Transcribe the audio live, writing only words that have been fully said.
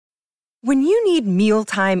When you need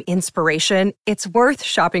mealtime inspiration, it's worth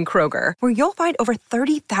shopping Kroger, where you'll find over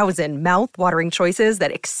 30,000 mouth-watering choices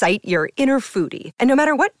that excite your inner foodie. And no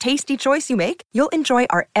matter what tasty choice you make, you'll enjoy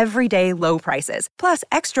our everyday low prices, plus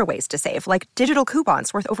extra ways to save, like digital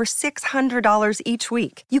coupons worth over $600 each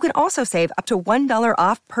week. You can also save up to $1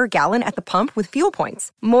 off per gallon at the pump with fuel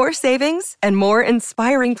points. More savings and more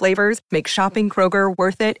inspiring flavors make shopping Kroger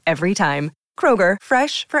worth it every time. Kroger,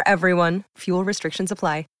 fresh for everyone. Fuel restrictions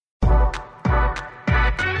apply.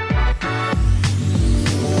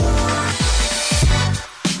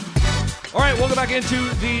 All right, welcome back into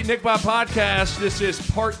the Nick Bob Podcast. This is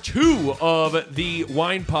part 2 of the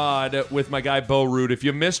Wine Pod with my guy, Bo Ruud. If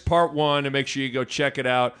you missed part 1, and make sure you go check it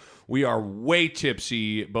out. We are way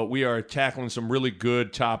tipsy, but we are tackling some really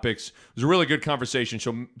good topics. It was a really good conversation,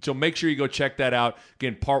 so make sure you go check that out.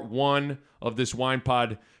 Again, part 1 of this Wine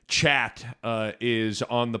Pod chat is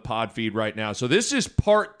on the pod feed right now. So this is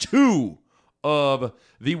part 2 of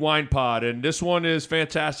the Wine Pod, and this one is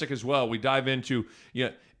fantastic as well. We dive into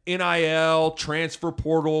NIL, transfer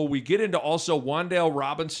portal. We get into also Wan'Dale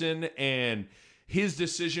Robinson and his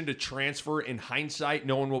decision to transfer in hindsight,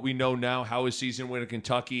 knowing what we know now, how his season went in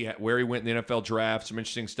Kentucky, where he went in the NFL draft, some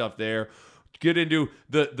interesting stuff there. Get into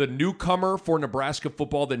the newcomer for Nebraska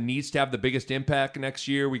football that needs to have the biggest impact next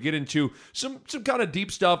year. We get into some kind of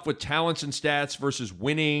deep stuff with talents and stats versus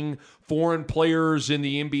winning, foreign players in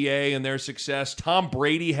the NBA and their success. Tom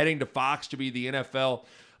Brady heading to Fox to be the NFL,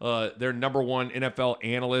 their number one NFL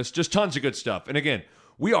analyst. Just tons of good stuff. And again,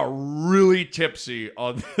 we are really tipsy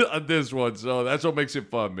on this one, so that's what makes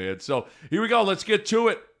it fun, man. So here we go. Let's get to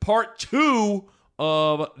it. Part 2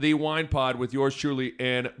 of the Wine Pod with yours truly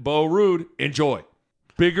and Bo Ruud. Enjoy.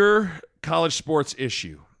 Bigger college sports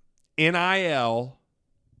issue: NIL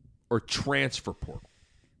or transfer portal?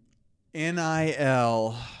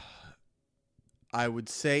 NIL. I would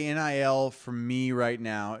say NIL for me right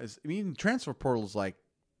now is, transfer portal is like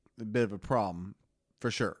a bit of a problem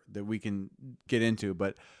for sure that we can get into.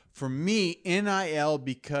 But for me, NIL,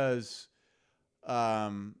 because,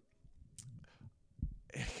 and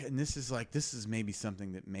this is maybe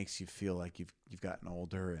something that makes you feel like you've gotten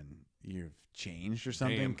older and you've changed or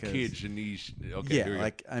something. Damn, kids and these. Okay, yeah,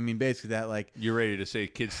 basically that, like, you're ready to say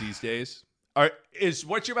kids these days. Is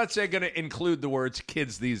what you're about to say going to include the words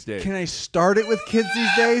kids these days? Can I start it with kids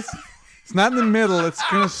these days? It's not in the middle. It's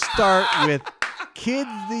going to start with kids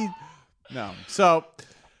these. No. So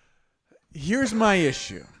here's my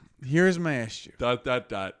issue. Dot, dot,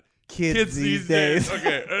 dot. Kids these days.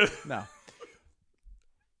 Okay. No.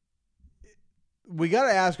 We got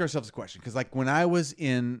to ask ourselves a question, because like when I was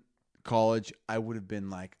in college, I would have been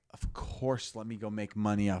like, of course, let me go make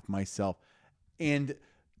money off myself. And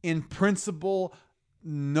in principle,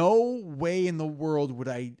 no way in the world would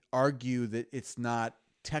I argue that it's not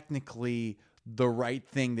technically the right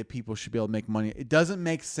thing that people should be able to make money. It doesn't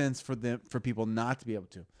make sense for people not to be able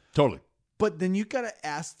to. Totally. But then you got to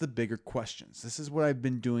ask the bigger questions. This is what I've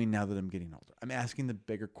been doing now that I'm getting older. I'm asking the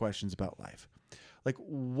bigger questions about life. Like,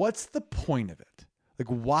 what's the point of it? Like,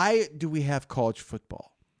 why do we have college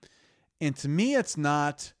football? And to me, it's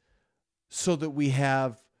not so that we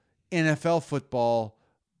have NFL football,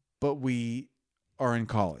 but we are in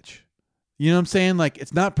college. You know what I'm saying? Like,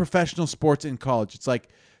 it's not professional sports in college. It's like,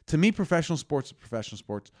 to me, professional sports is professional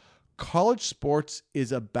sports. College sports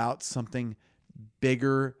is about something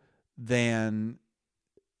bigger than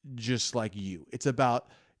just like you. It's about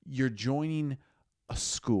you're joining a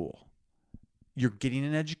school. You're getting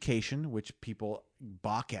an education, which people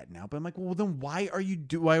balk at now. But I'm like, well, then why are we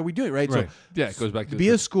doing it, right? Right. So Yeah, it goes back to be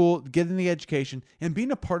a school, getting the education, and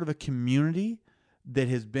being a part of a community that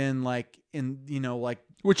has been like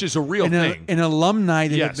which is a real thing. An alumni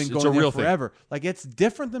that Yes, have been it's going a real there forever. Thing. Like, it's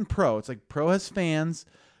different than pro. It's like pro has fans.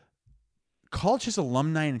 College is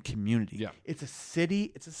alumni and community. Yeah. It's a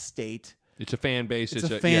city. It's a state. It's a fan base. It's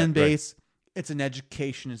a fan base. Right. It's an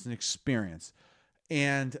education. It's an experience.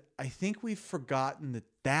 And I think we've forgotten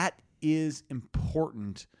that is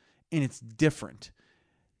important, and it's different.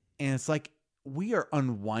 And it's like we are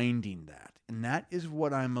unwinding that. And that is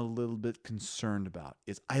what I'm a little bit concerned about.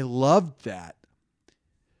 Is I loved that.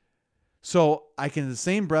 So I can in the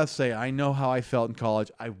same breath say, I know how I felt in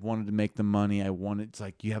college. I wanted to make the money. It's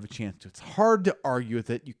like you have a chance to. It's hard to argue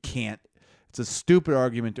with it. You can't. It's a stupid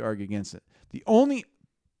argument to argue against it. The only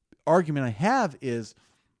argument I have is,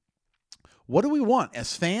 what do we want?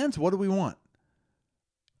 As fans, what do we want?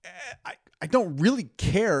 I don't really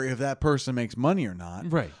care if that person makes money or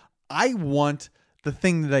not. Right. I want the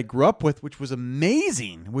thing that I grew up with, which was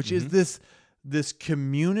amazing, which is this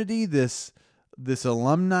community, this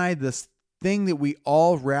alumni, this thing that we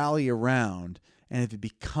all rally around. And if it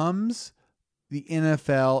becomes the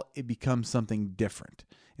NFL, it becomes something different.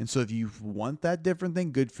 And so if you want that different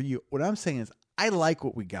thing, good for you. What I'm saying is I like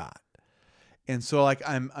what we got. And so like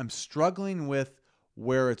I'm struggling with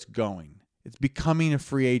where it's going. It's becoming a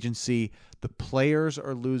free agency. The players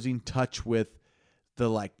are losing touch with the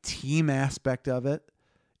like team aspect of it.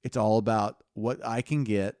 It's all about what I can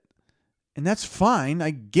get. And that's fine.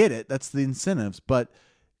 I get it. That's the incentives. But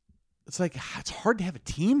it's like it's hard to have a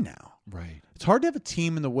team now. Right. It's hard to have a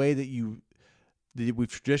team in the way that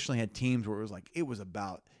we've traditionally had teams where it was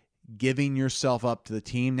about giving yourself up to the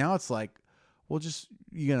team. Now it's like, well,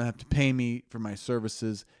 you're going to have to pay me for my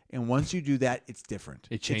services. And once you do that, it's different.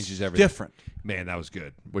 It changes it's everything. Different. Man, that was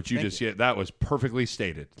good. What you Thank just you. said, that was perfectly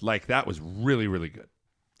stated. Like, that was really, really good.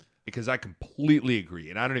 Because I completely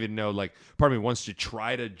agree. And I don't even know, like, part of me wants to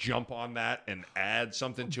try to jump on that and add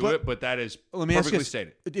something to it, but that is Let me ask perfectly you,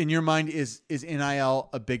 stated. in your mind, is NIL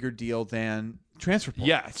a bigger deal than transfer portal?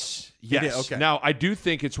 Yes. It is, okay. Now, I do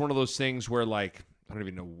think it's one of those things where, like, I don't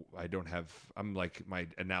even know. I'm like, my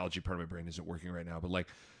analogy part of my brain isn't working right now. But, like,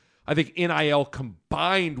 I think NIL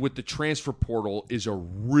combined with the transfer portal is a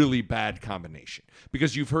really bad combination.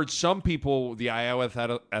 Because you've heard some people, the Iowa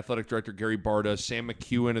athletic director Gary Barta, Sam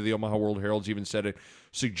McEwen of the Omaha World Herald's even said it,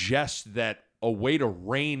 suggest that a way to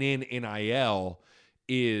rein in NIL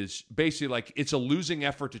is basically like it's a losing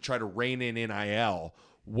effort to try to rein in NIL.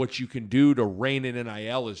 What you can do to rein in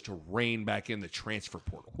NIL is to rein back in the transfer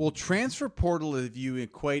portal. Well, transfer portal, if you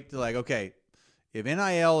equate to like, okay, if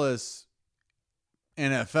NIL is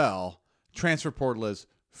NFL, transfer portal is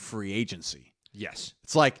free agency. Yes.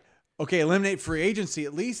 It's like, okay, eliminate free agency.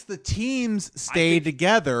 At least the teams stay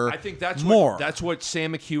together. I think that's more. That's what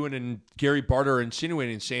Sam McEwen and Gary Barta are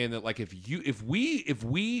insinuating, saying that like if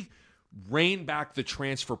we rein back the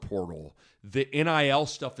transfer portal, the NIL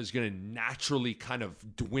stuff is going to naturally kind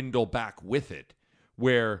of dwindle back with it.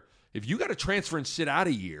 Where if you got to transfer and sit out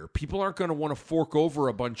a year, people aren't going to want to fork over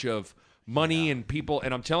a bunch of money and people.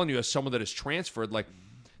 And I'm telling you, as someone that has transferred, like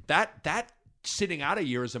that sitting out a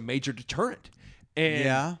year is a major deterrent.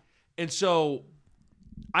 And and so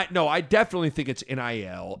I definitely think it's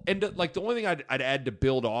NIL. And like the only thing I'd add to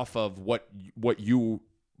build off of what you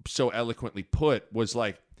so eloquently put was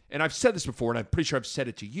like, and I've said this before, and I'm pretty sure I've said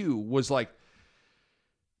it to you, was like,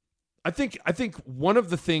 I think one of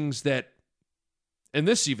the things that, and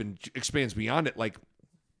this even expands beyond it, like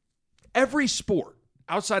every sport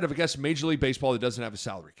outside of, I guess, Major League Baseball that doesn't have a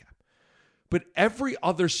salary cap, but every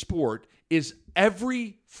other sport is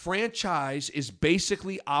every franchise is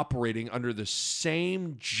basically operating under the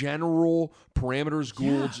same general parameters,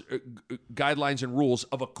 guidelines, and rules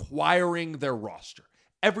of acquiring their roster.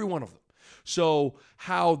 Every one of them. So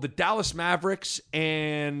how the Dallas Mavericks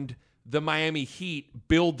and the Miami Heat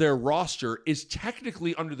build their roster is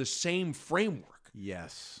technically under the same framework.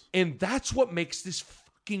 Yes. And that's what makes this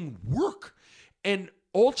fucking work. And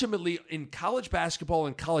ultimately, in college basketball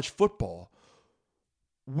and college football,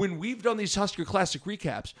 when we've done these Husker Classic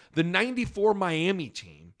recaps, the 94 Miami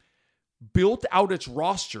team built out its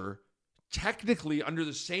roster technically under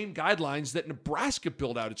the same guidelines that Nebraska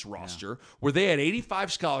built out its roster, where they had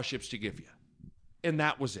 85 scholarships to give you. And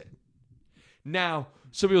that was it. Now,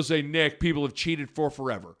 some people say, Nick, people have cheated for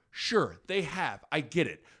forever. Sure, they have. I get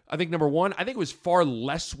it. I think, number one, I think it was far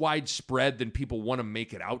less widespread than people want to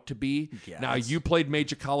make it out to be. Yes. Now, you played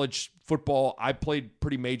major college football. I played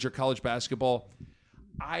pretty major college basketball.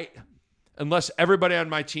 Unless everybody on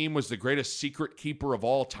my team was the greatest secret keeper of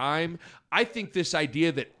all time, I think there's this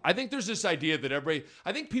idea that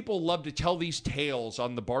I think people love to tell these tales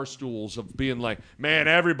on the bar stools of being like, man,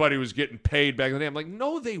 everybday was getting paid back in the day. I'm like,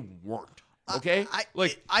 no, they weren't. Okay?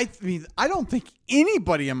 I mean, I don't think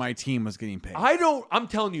anybody on my team was getting paid. I'm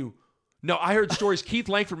telling you, no, I heard stories. Keith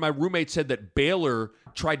Langford, my roommate, said that Baylor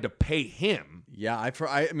tried to pay him. Yeah, I've heard.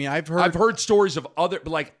 I've heard stories of other,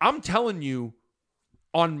 but like, I'm telling you,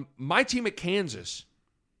 on my team at Kansas,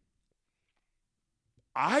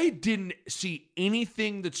 I didn't see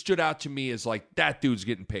anything that stood out to me as like, that dude's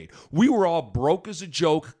getting paid. We were all broke as a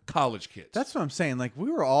joke college kids. That's what I'm saying. Like,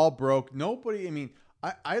 we were all broke. Nobody, I mean,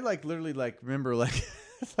 I like literally like remember like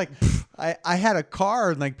it's like I had a car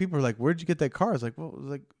and like people were like, where'd you get that car? I was like, well, it was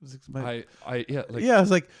like my, yeah, I was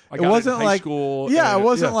like, I it got wasn't it in high like school. Yeah, and, it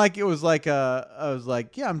wasn't like it was like I was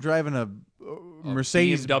like, yeah, I'm driving a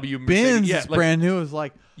Mercedes BMW Benz. Yeah, it's brand new. It was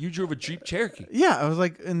like, you drove a Jeep Cherokee. yeah, I was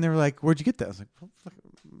like, and they were like, where'd you get that? I was like,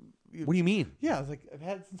 What do you mean? yeah, I was like, I've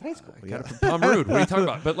had it since high school. I got it from Pomeroon. What are you talking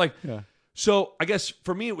about? But like, so I guess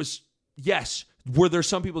for me it was, yes, were there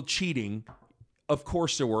some people cheating? Of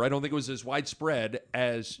course there were. I don't think it was as widespread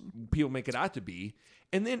as people make it out to be.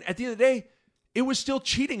 And then at the end of the day, it was still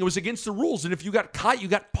cheating. It was against the rules. And if you got caught, you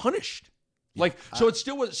got punished. Like, so it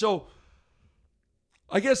still was. So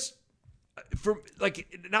I guess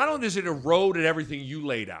not only does it erode at everything you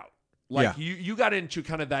laid out, like you got into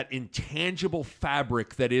kind of that intangible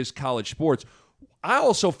fabric that is college sports. I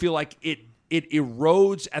also feel like it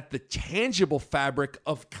erodes at the tangible fabric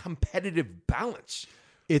of competitive balance.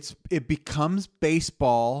 It becomes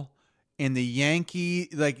baseball, and the Yankee,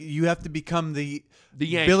 like, you have to become the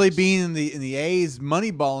Yankees. Billy Bean and the A's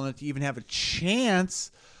Moneyball, and to even have a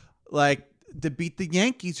chance, like, to beat the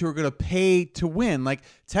Yankees, who are going to pay to win. Like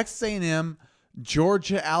Texas A&M,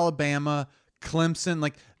 Georgia, Alabama, Clemson,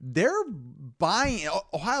 like, they're buying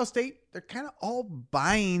Ohio State. They're kind of all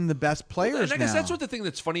buying the best players and I guess now. that's what the thing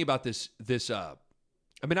that's funny about this.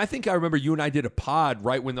 I mean, I think I remember you and I did a pod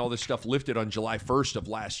right when all this stuff lifted on July 1st of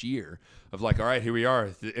last year. Of like, all right, here we are,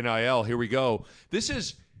 the NIL, here we go. This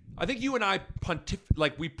is, I think you and I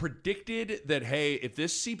we predicted that, hey, if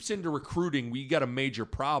this seeps into recruiting, we got a major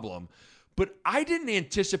problem. But I didn't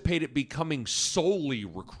anticipate it becoming solely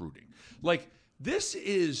recruiting. Like, this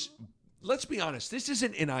is, let's be honest, this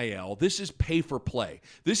isn't NIL. This is pay for play.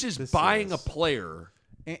 This is buying a player.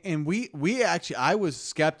 And we actually, I was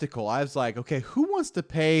skeptical. I was like, okay, who wants to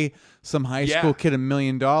pay some high school kid $1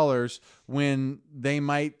 million when they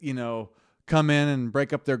might, come in and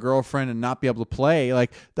break up their girlfriend and not be able to play?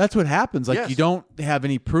 Like, that's what happens. Like, you don't have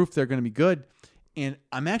any proof they're going to be good. And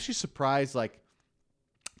I'm actually surprised, like,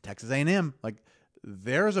 Texas A&M, like,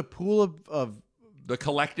 there's a pool of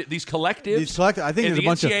these collectives. I think and there's a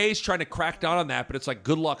bunch of NCAA is trying to crack down on that, but it's like,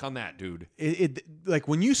 good luck on that, dude. It like,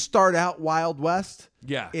 when you start out Wild West,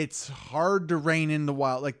 it's hard to rein in the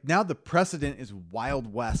wild. Like, now the precedent is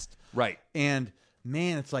Wild West, right? And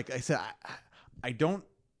man, it's like I said, I don't,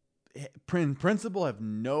 in principle, have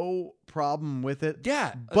no problem with it.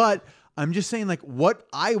 Yeah, but I'm just saying, like, what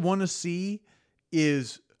I want to see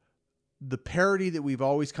is the parity that we've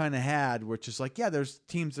always kind of had, which is like, there's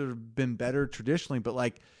teams that have been better traditionally, but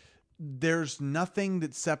like, there's nothing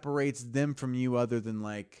that separates them from you other than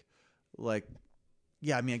like, I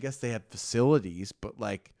mean, I guess they have facilities, but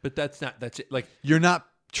that's it. Like, you're not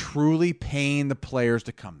truly paying the players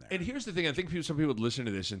to come there. And here's the thing. I think some people would listen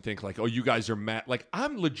to this and think like, oh, you guys are mad. Like,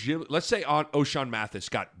 I'm legit. Let's say O'Shawn Mathis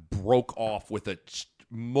got broke off with a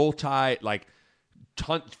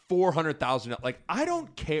 $400,000. Like, I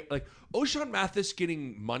don't care. Like, O'Shawn Mathis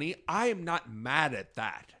getting money, I am not mad at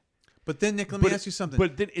that. But then, Nick, let me ask you something.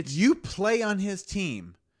 But then you play on his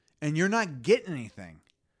team and you're not getting anything.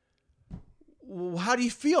 How do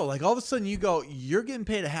you feel? Like, all of a sudden you're getting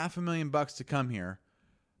paid $500,000 to come here.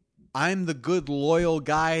 I'm the good, loyal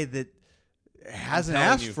guy that hasn't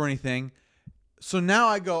asked for anything. So now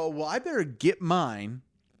I go, well, I better get mine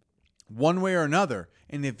one way or another.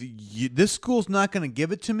 And if this school's not going to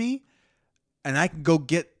give it to me and I can go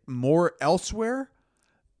get more elsewhere,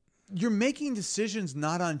 you're making decisions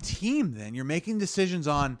not on team then. You're making decisions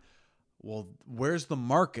on, well, where's the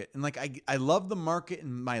market? And like, I love the market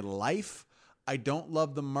in my life. I don't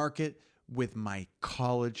love the market with my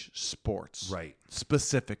college sports. Right.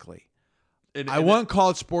 Specifically. And I want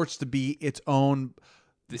college sports to be its own.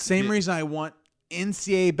 The same reason I want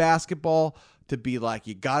NCAA basketball to be like,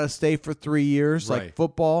 you got to stay for 3 years, like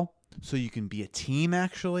football, so you can be a team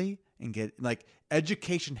actually and get, like,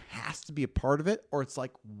 education has to be a part of it, or it's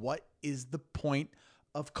like, what is the point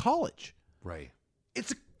of college? Right.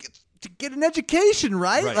 It's to get an education,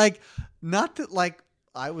 right? Like, not that, like,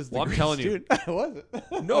 I was the I'm telling student. you. I wasn't.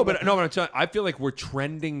 No, but I'm telling you, I feel like we're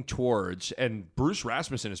trending towards, and Bruce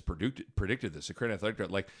Rasmussen has predicted this, a Creighton athletic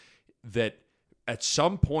director, like, that at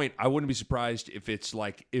some point, I wouldn't be surprised if it's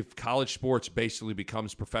like, if college sports basically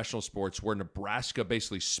becomes professional sports, where Nebraska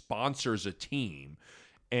basically sponsors a team,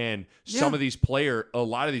 and a lot of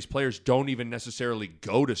these players don't even necessarily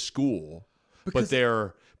go to school,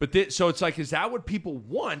 so it's like, is that what people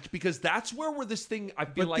want? Because that's where this thing, I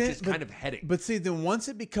feel like, is kind of heading. But see, then once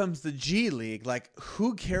it becomes the G League, like,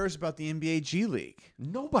 who cares about the NBA G League?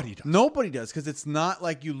 Nobody does. Nobody does, because it's not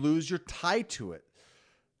like you lose your tie to it.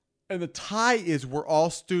 And the tie is, we're all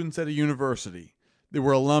students at a university.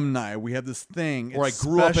 We're alumni. We have this thing. Or I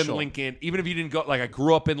grew up in Lincoln. Even if you didn't go, like, I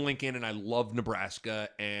grew up in Lincoln and I love Nebraska,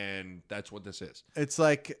 and that's what this is. It's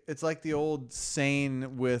like the old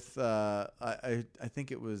saying with I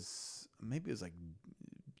think it was like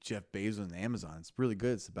Jeff Bezos and Amazon. It's really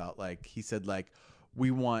good. It's about, like, he said, like,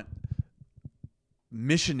 we want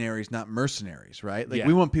missionaries, not mercenaries, right? Like,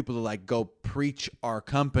 we want people to, like, go preach our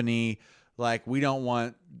company. Like, we don't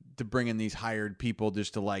want to bring in these hired people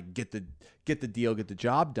just to, like, get the deal, get the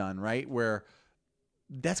job done, right? Where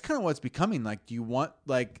that's kind of what it's becoming. Like, do you want,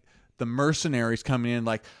 like, the mercenaries coming in,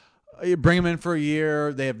 like, You bring them in for a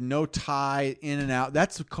year. They have no tie in and out.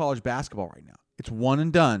 That's college basketball right now. It's one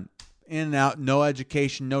and done. In and out, no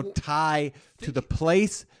education, no tie to the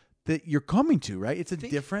place that you're coming to, right? It's a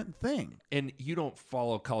different thing. And you don't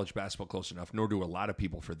follow college basketball close enough, nor do a lot of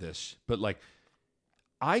people for this. But, like,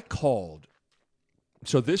 I called.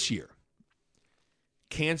 So this year,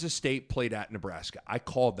 Kansas State played at Nebraska. I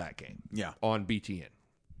called that game on BTN.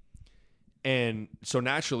 And so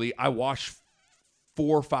naturally, I watched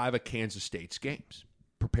 4 or 5 of Kansas State's games,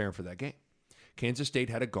 preparing for that game. Kansas State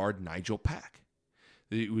had a guard, Nigel Pack.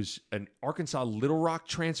 It was an Arkansas Little Rock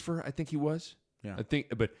transfer, I think he was. Yeah. I think,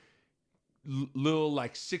 but little,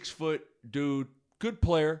 like, 6-foot dude, good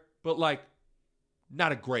player, but, like,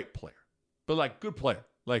 not a great player, but, like, good player.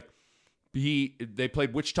 Like, they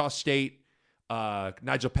played Wichita State.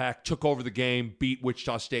 Nigel Pack took over the game, beat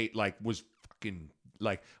Wichita State, like, was fucking,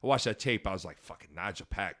 like, I watched that tape. I was like, fucking Nigel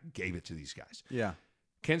Pack gave it to these guys. Yeah.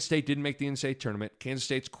 Kansas State didn't make the NCAA tournament. Kansas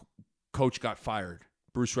State's coach got fired.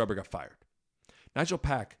 Bruce Weber got fired. Nigel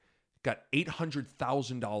Pack got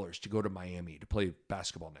 $800,000 to go to Miami to play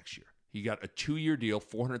basketball next year. He got a 2-year deal,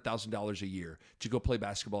 $400,000 a year to go play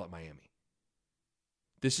basketball at Miami.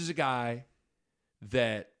 This is a guy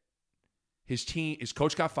that his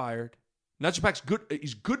coach got fired. Nigel Pack's good.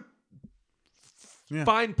 He's good,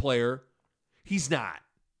 fine player. He's not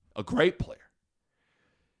a great player.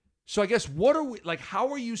 So I guess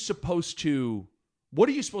how are you supposed to, what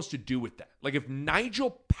are you supposed to do with that? Like, if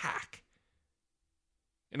Nigel Pack,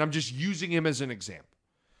 and I'm just using him as an example,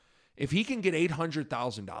 if he can get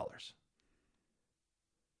 $800,000,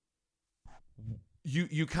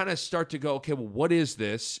 you kind of start to go, okay, well, what is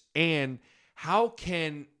this? And how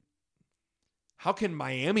can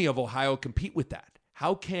Miami of Ohio compete with that?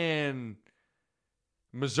 How can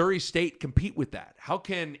Missouri State compete with that? How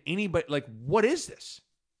can anybody, like, what is this?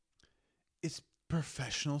 It's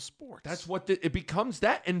professional sports. That's what it becomes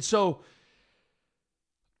that. And so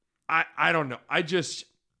I don't know.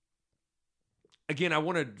 Again, I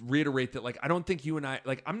want to reiterate that, like, I don't think you and I,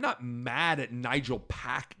 like, I'm not mad at Nigel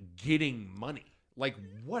Pack getting money. Like,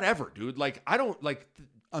 whatever, dude. Like, I don't, like.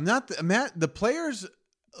 I'm not, the players,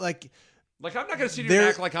 like. Like, I'm not going to sit here and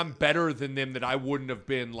act like I'm better than them, that I wouldn't have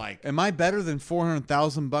been, like. Am I better than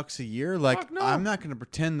 $400,000 a year? Like, Fuck no. I'm not going to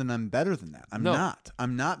pretend that I'm better than that.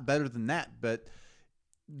 I'm not better than that. But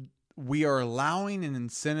we are allowing an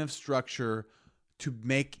incentive structure to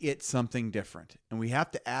make it something different. And we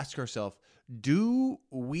have to ask ourselves, do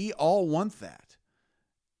we all want that?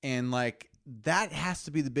 And, like, that has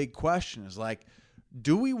to be the big question, is, like,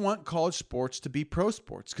 do we want college sports to be pro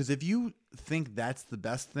sports? Because if you think that's the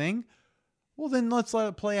best thing, well, then let's let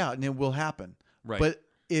it play out, and it will happen. Right. But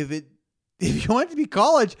if you want it to be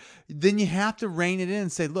college, then you have to rein it in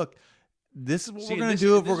and say, look, this is what we're going to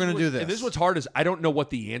do if we're going to do this. And this is what's hard, is I don't know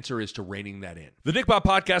what the answer is to reining that in. The Nick Bob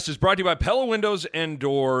Podcast is brought to you by Pella Windows and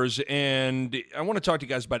Doors, and I want to talk to you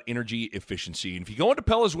guys about energy efficiency. And if you go into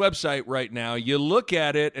Pella's website right now, you look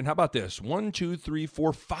at it, and how about this? 1, 2, 3,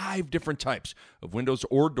 4, 5 different types of windows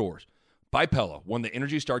or doors by Pella won the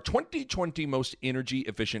Energy Star 2020 Most Energy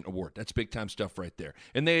Efficient Award. That's big-time stuff right there.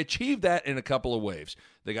 And they achieved that in a couple of ways.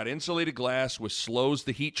 They got insulated glass, which slows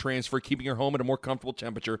the heat transfer, keeping your home at a more comfortable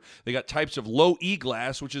temperature. They got types of low-E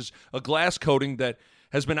glass, which is a glass coating that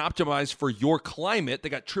has been optimized for your climate. They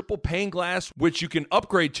got triple pane glass, which you can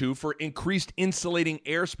upgrade to for increased insulating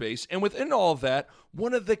airspace. And within all of that,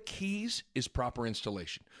 one of the keys is proper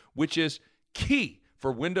installation, which is key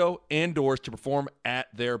for window and doors to perform at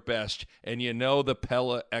their best. And you know the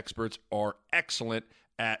Pella experts are excellent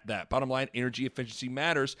at that. Bottom line, energy efficiency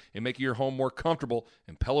matters in making your home more comfortable,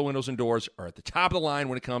 and Pella windows and doors are at the top of the line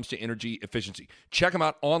when it comes to energy efficiency. Check them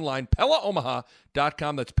out online,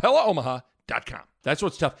 PellaOmaha.com. That's PellaOmaha.com. That's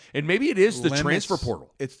what's tough. And maybe it is the transfer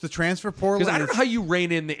portal. It's the transfer portal. Because I don't know how you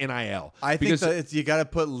rein in the NIL. I think that you got to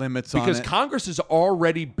put limits on it. Because Congress has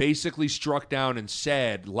already basically struck down and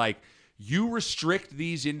said, like, you restrict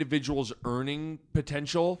these individuals' earning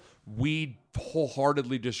potential, we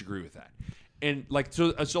wholeheartedly disagree with that. And, like,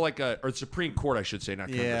 or Supreme Court, I should say, not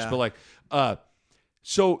Congress, but, like,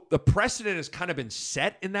 so the precedent has kind of been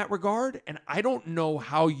set in that regard, and I don't know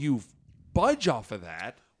how you budge off of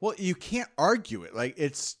that. Well, you can't argue it. Like,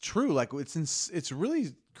 it's true. Like, it's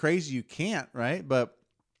really crazy you can't, right? But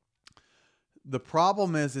the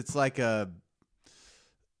problem is, it's like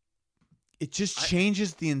it just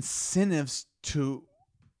changes the incentives to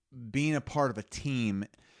being a part of a team.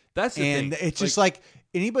 That's the thing. And it's just like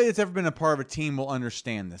anybody that's ever been a part of a team will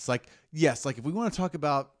understand this. Like, yes, like if we want to talk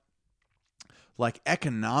about like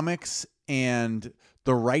economics and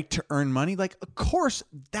the right to earn money, like, of course,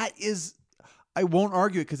 that is I won't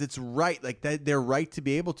argue it because it's right. Like that, they're right to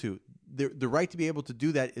be able to. The right to be able to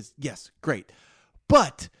do that is, yes, great.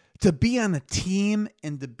 But to be on a team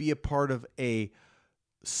and to be a part of a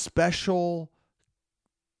special,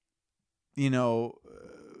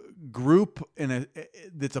 group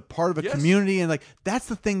that's a part of a community, and like that's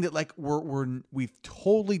the thing that like we've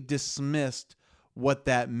totally dismissed what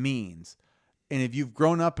that means. And if you've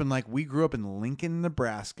grown up we grew up in Lincoln,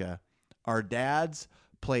 Nebraska, our dads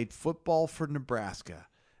played football for Nebraska,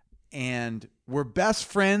 and we're best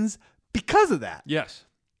friends because of that. Yes.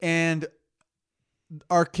 And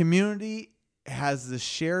our community has this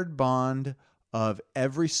shared bond of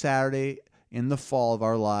every Saturday in the fall of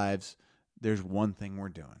our lives, there's one thing we're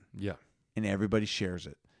doing. Yeah. And everybody shares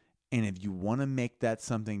it. And if you want to make that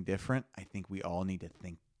something different, I think we all need to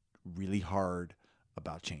think really hard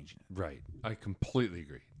about changing it. Right. I completely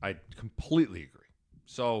agree.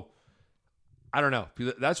 So I don't know.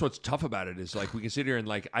 That's what's tough about it is like we can sit here and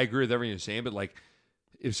like I agree with everything you're saying, but like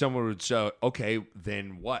if someone would say, okay,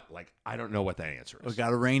 then what? Like I don't know what that answer is. We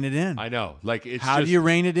got to rein it in. I know. Like it's how do you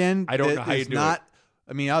rein it in? I don't know how you do it.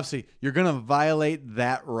 I mean, obviously, you're going to violate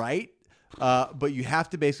that right, but you have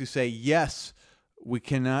to basically say, yes, we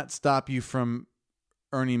cannot stop you from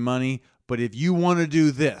earning money, but if you want to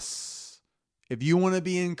do this, if you want to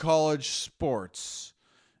be in college sports,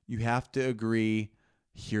 you have to agree,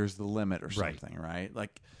 here's the limit or something, right?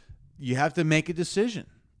 Like, you have to make a decision.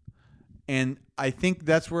 And I think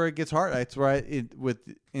that's where it gets hard. That's where with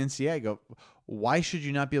NCAA, I go, why should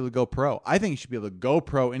you not be able to go pro? I think you should be able to go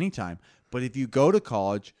pro anytime. But if you go to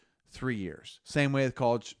college, 3 years. Same way with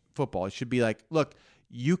college football. It should be like, look,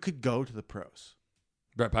 you could go to the pros.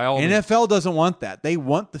 Right, by all NFL doesn't want that. They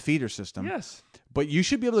want the feeder system. Yes. But you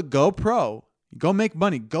should be able to go pro, go make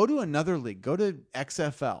money, go to another league, go to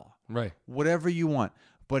XFL. Right. Whatever you want.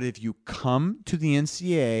 But if you come to the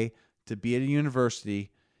NCAA to be at a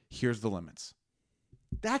university, here's the limits.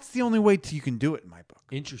 That's the only way you can do it in my book.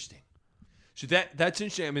 Interesting. So that's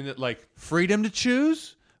interesting. I mean, that like freedom to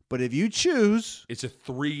choose, but if you choose, it's a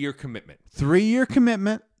 3-year commitment. 3-year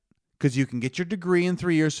commitment because you can get your degree in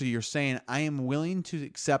 3 years. So you're saying I am willing to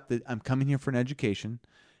accept that I'm coming here for an education,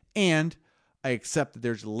 and I accept that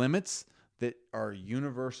there's limits that are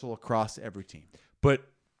universal across every team. But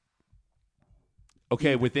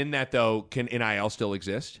okay, within that though, can NIL still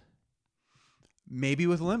exist? Maybe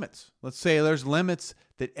with limits. Let's say there's limits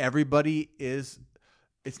that everybody is.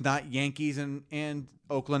 It's not Yankees and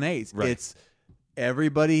Oakland A's. Right. It's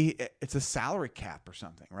everybody. It's a salary cap or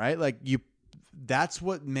something, right? Like you. That's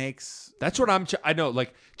what makes. That's what I know.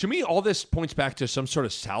 Like to me, all this points back to some sort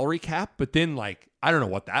of salary cap. But then, like, I don't know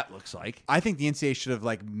what that looks like. I think the NCAA should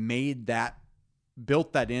have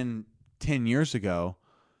built that in 10 years ago,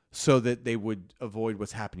 so that they would avoid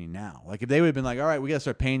what's happening now. Like if they would have been like, all right, we got to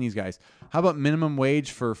start paying these guys. How about minimum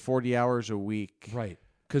wage for 40 hours a week? Right.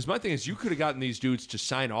 Because my thing is, you could have gotten these dudes to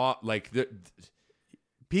sign off. Like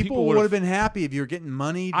people would have been happy if you were getting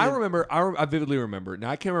money. I vividly remember. Now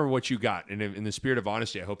I can't remember what you got. And in the spirit of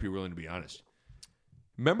honesty, I hope you're willing to be honest.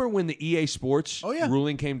 Remember when the EA Sports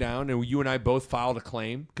ruling came down, and you and I both filed a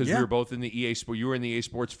claim because we were both in the EA Sports. You were in the EA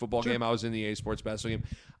Sports football game. I was in the EA Sports basketball game.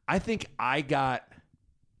 I think I got.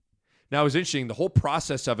 Now, it was interesting, the whole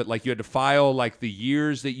process of it, like you had to file like the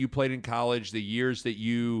years that you played in college, the years that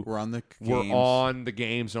you were on the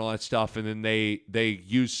games and all that stuff, and then they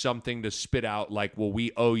used something to spit out like, well,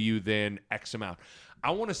 we owe you then X amount.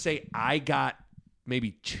 I want to say I got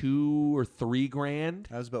maybe $2,000 or $3,000.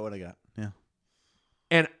 That was about what I got, yeah.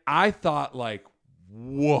 And I thought like,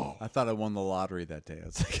 whoa. I thought I won the lottery that day. I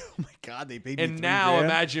was like, oh my God, they paid me And now $3,000?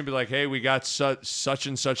 Imagine be like, hey, we got such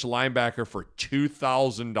and such linebacker for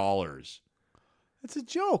 $2,000. That's a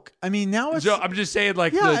joke. I mean, now it's... So I'm just saying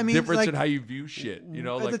like difference in how you view shit. You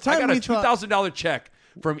know, like I got a $2,000 check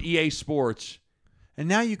from EA Sports. And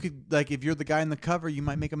now you could, like, if you're the guy in the cover, you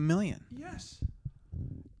might make $1 million. Yes.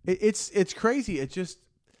 It's crazy. It's just...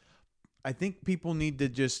 I think people need to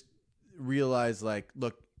just realize, like,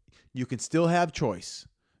 look, you can still have choice.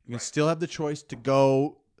 You can still have the choice to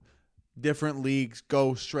go different leagues,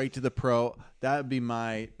 go straight to the pro. That would be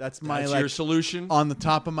that's your solution on the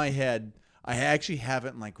top of my head. I actually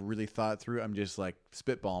haven't like really thought through. I'm just like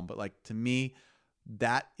spitballing, but like to me,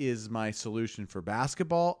 that is my solution for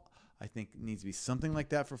basketball. I think it needs to be something like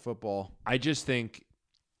that for football. I just think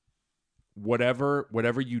whatever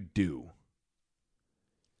you do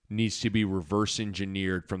needs to be reverse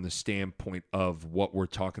engineered from the standpoint of what we're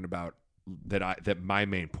talking about. That my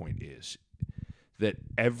main point is that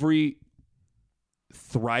every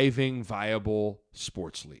thriving, viable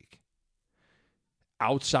sports league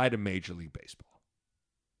outside of Major League Baseball,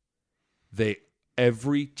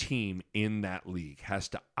 every team in that league has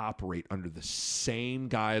to operate under the same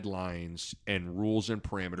guidelines and rules and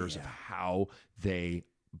parameters of how they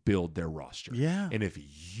build their roster. Yeah. And if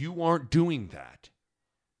you aren't doing that,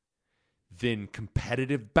 then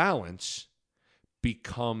competitive balance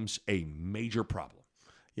becomes a major problem.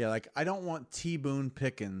 Yeah, like I don't want T. Boone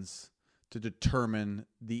Pickens to determine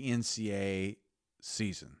the NCAA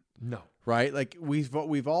season. No. Right? Like we've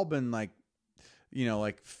all been like,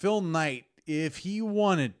 like Phil Knight, if he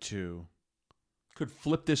wanted to, could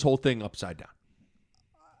flip this whole thing upside down.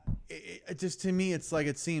 It just, to me, it's like,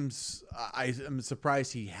 it seems, I'm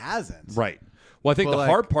surprised he hasn't. Right. Well, I think But the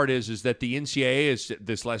hard part is that the NCAA is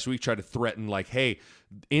this last week tried to threaten, like, hey,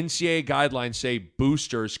 NCAA guidelines say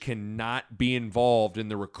boosters cannot be involved in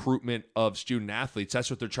the recruitment of student athletes. That's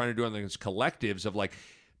what they're trying to do on these collectives of, like,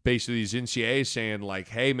 basically these NCAAs saying, like,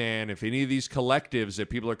 hey, man, if any of these collectives that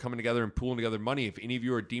people are coming together and pooling together money, if any of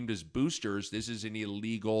you are deemed as boosters, this is an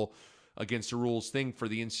illegal, against the rules thing for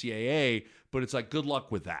the NCAA. But it's like, good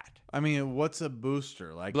luck with that. I mean, what's a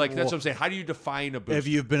booster? Like that's what I'm saying. How do you define a booster? If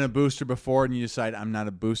you've been a booster before and you decide, I'm not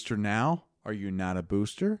a booster now, are you not a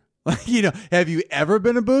booster? Like, have you ever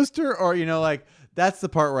been a booster? Or, like, that's the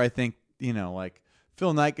part where I think, like,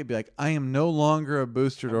 Phil Knight could be like, I am no longer a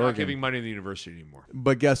booster to I'm not Oregon. giving money to the university anymore.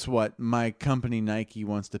 But guess what? My company, Nike,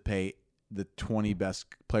 wants to pay the 20 best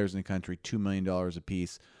players in the country $2 million a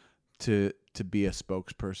piece to be a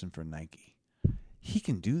spokesperson for Nike. He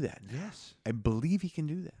can do that. Yes. I believe he can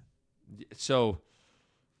do that. So,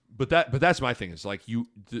 but that's my thing. Is like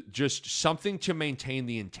just something to maintain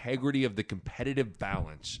the integrity of the competitive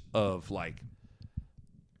balance of, like,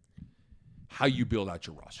 how you build out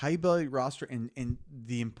your roster. How you build your roster and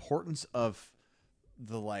the importance of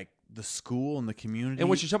the school and the community. And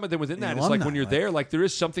what you're talking about then within that is, like, when you're there, like, there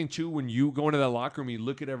is something too when you go into that locker room, you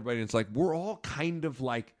look at everybody and it's like, we're all kind of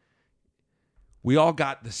like, we all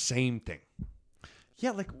got the same thing.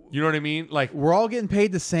 Yeah, like, you know what I mean? Like, we're all getting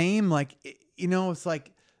paid the same. Like, it's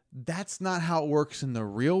like, that's not how it works in the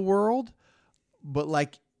real world. But,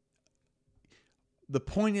 like, the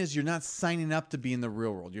point is, you're not signing up to be in the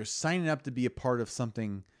real world. You're signing up to be a part of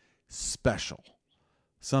something special,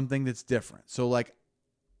 something that's different. So, like,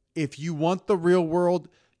 if you want the real world,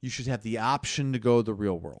 you should have the option to go the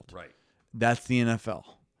real world. right. That's the NFL.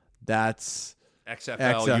 That's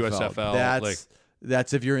XFL, USFL.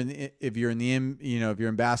 That's if you're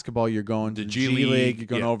in basketball, you're going to The G G League, you're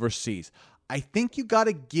going yeah. overseas. I think you got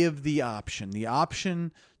to give the option. The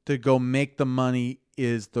option to go make the money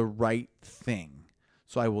is the right thing.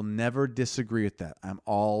 So I will never disagree with that. I'm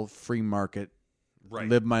all free market, Right.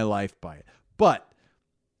 live my life by it. But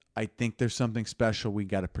I think there's something special we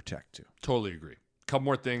got to protect too. Totally agree. Couple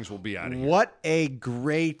more things, we'll be out of here. What a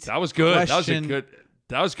great That was good. question.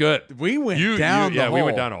 That was good. We went down the hole. we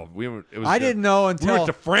went down all. It was I good. didn't know until we went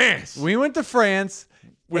to France We went to France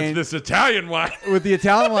with this Italian wine. with the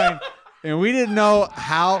Italian wine, and we didn't know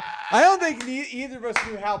how. I don't think either of us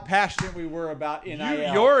knew how passionate we were about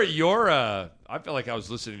NIL. You're I felt like I was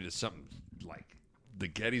listening to something like the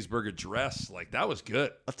Gettysburg Address. Like, that was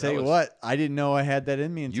good. I'll tell you what, I didn't know I had that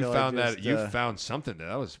in me until You found I just, that. You found something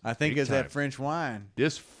that was. I think big it's time. that French wine.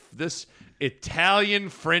 This Italian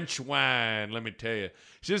French wine. Let me tell you.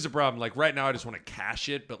 See, here's the problem. Like, right now, I just want to cash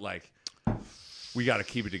it, but, like, we got to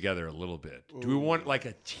keep it together a little bit. Do we want, like,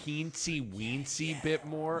 a teensy-weensy bit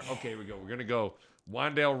more? Okay, here we go. We're going to go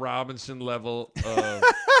Wan'Dale Robinson level of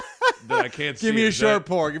that I can't see. Give me a short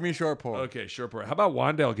pour. Give me a short pour. Okay, short pour. How about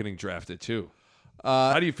Wan'Dale getting drafted, too?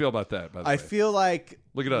 How do you feel about that, by the way? I feel like,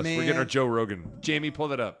 Look at us. man, We're getting our Joe Rogan. Jamie, pull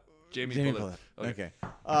that up. Jamie pull that up. Okay.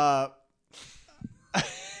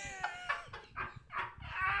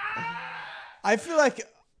 I feel like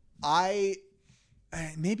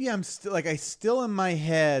maybe I'm still like, I still in my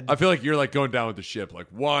head. I feel like you're, like, going down with the ship.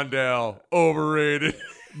 Like, Wan'Dale, overrated.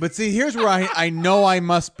 But see, here's where I know I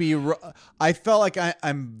must be. I felt like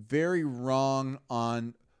I'm very wrong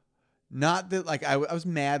on, not that, like, I was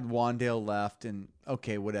mad Wan'Dale left and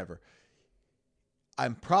okay, whatever.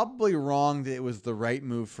 I'm probably wrong that it was the right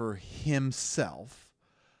move for himself.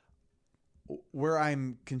 Where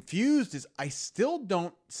I'm confused is I still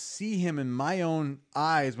don't see him in my own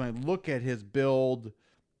eyes when I look at his build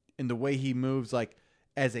and the way he moves, like,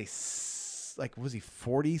 as a, like, was he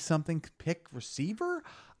 40-something pick receiver?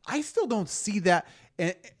 I still don't see that.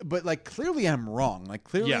 But, like, clearly I'm wrong. Like,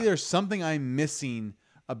 clearly there's something I'm missing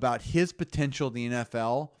about his potential in the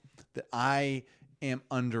NFL that I am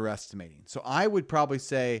underestimating. So I would probably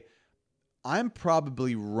say I'm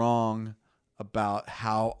probably wrong about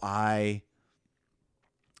how I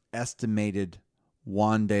estimated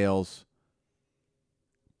Wan'Dale's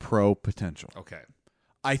pro potential. Okay.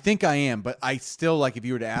 I think I am, but I still like if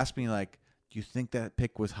you were to ask me like, do you think that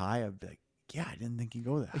pick was high? I'd be like, yeah, I didn't think he'd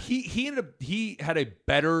go that high. He had a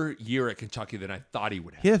better year at Kentucky than I thought he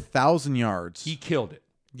would have. He had 1,000 yards. He killed it.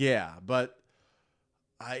 Yeah, but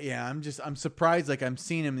I'm surprised. Like I'm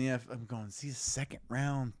seeing him in the I'm going, see a second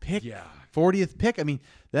round pick. Yeah. 40th pick. I mean,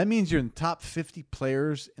 that means you're in the top 50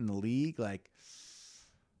 players in the league. Like,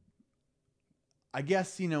 I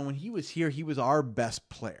guess, when he was here, he was our best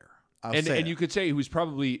player. And you could say he was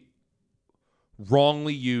probably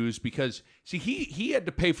wrongly used because, see, he had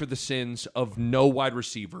to pay for the sins of no wide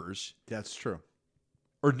receivers. That's true.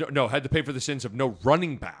 Or no, had to pay for the sins of no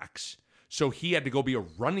running backs. So he had to go be a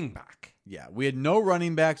running back. Yeah, we had no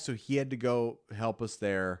running back, so he had to go help us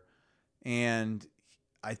there. And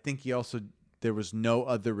I think there was no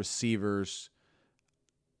other receivers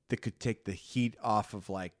that could take the heat off of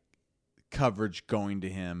like coverage going to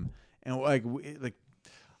him. And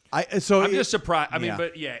I'm just surprised. I mean,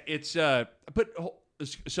 but yeah, it's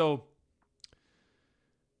so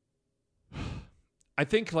I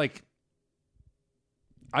think like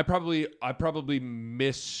I probably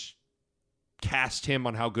miscast him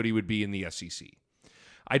on how good he would be in the SEC.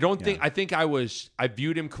 I think I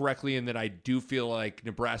viewed him correctly in that I do feel like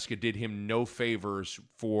Nebraska did him no favors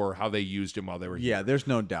for how they used him while they were here. Yeah, there's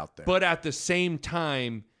no doubt there. But at the same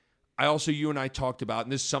time, you and I talked about,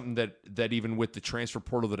 and this is something that even with the transfer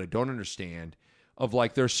portal that I don't understand, of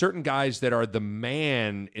like there are certain guys that are the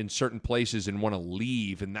man in certain places and want to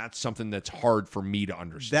leave, and that's something that's hard for me to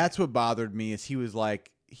understand. That's what bothered me is he was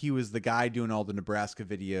the guy doing all the Nebraska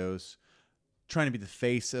videos, trying to be the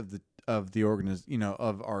face of the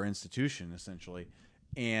of our institution essentially,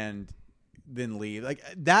 and then leave. Like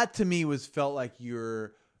that to me felt like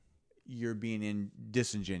you're being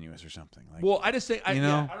disingenuous or something. Like, well, I just think I don't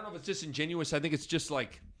know if it's disingenuous. I think it's just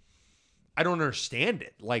like I don't understand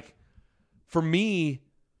it. Like for me,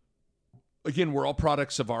 again, we're all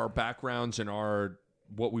products of our backgrounds and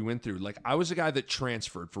what we went through. Like I was a guy that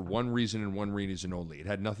transferred for one reason and one reason only. It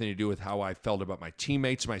had nothing to do with how I felt about my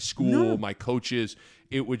teammates, my school, my coaches.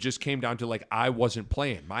 It just came down to like I wasn't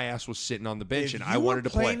playing. My ass was sitting on the bench and I wanted to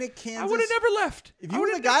play. At Kansas, I would have never left. If you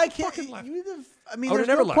were the guy, there's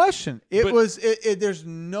never no left. question. There's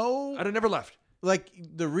no. I'd have never left. Like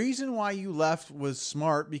the reason why you left was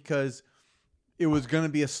smart because it was going to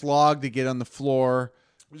be a slog to get on the floor.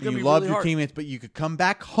 You loved your teammates, but you could come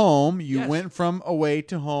back home. You went from away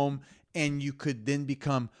to home, and you could then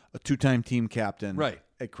become a 2-time team captain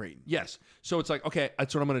at Creighton. Yes. So it's like, okay,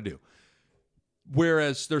 that's what I'm going to do.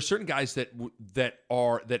 Whereas there are certain guys that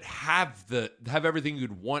have everything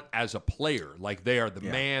you'd want as a player. Like they are the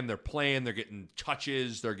man, they're playing, they're getting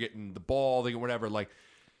touches, they're getting the ball, they get whatever, like,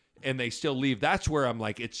 and they still leave. That's where I'm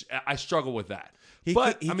like, I struggle with that.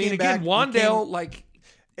 Wandale, like,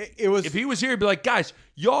 it was if he was here, he'd be like, guys,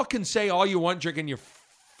 y'all can say all you want drinking your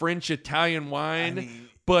French Italian wine,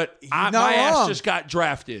 but my ass just got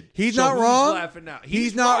drafted. He's not wrong. Laughing now?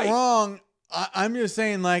 He's not wrong. I'm just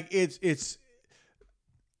saying, like it's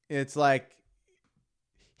like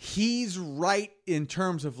he's right in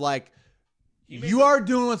terms of like you are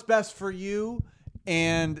doing what's best for you,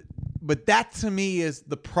 but that to me is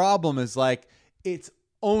the problem. Is like it's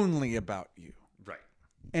only about you.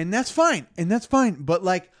 And that's fine. But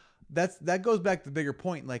like that goes back to the bigger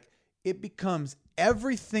point. Like it becomes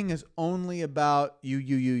everything is only about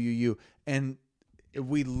you. And if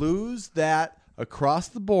we lose that across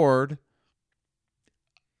the board,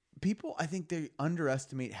 people, I think they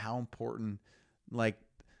underestimate how important like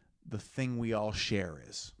the thing we all share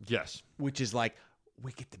is. Yes. Which is like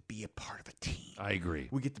we get to be a part of a team. I agree.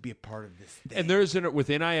 We get to be a part of this thing. And there's with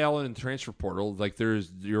NIL and transfer portal, like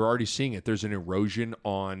you're already seeing it. There's an erosion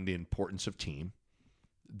on the importance of team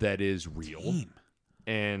that is real,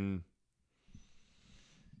 and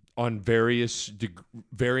on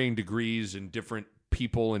varying degrees and different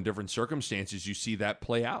people and different circumstances, you see that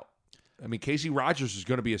play out. I mean, Casey Rogers is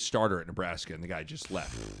going to be a starter at Nebraska, and the guy just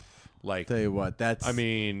left. Like, tell you what, that's where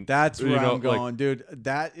I'm going, like, dude.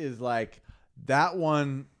 That is like. That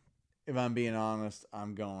one, if I'm being honest,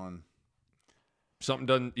 I'm going. Something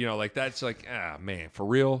doesn't, like that's like, man, for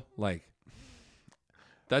real, like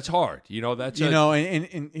that's hard.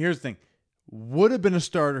 And here's the thing: would have been a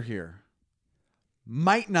starter here,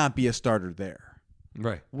 might not be a starter there.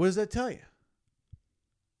 Right? What does that tell you?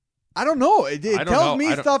 I don't know. It tells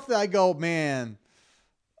me stuff that I go, man.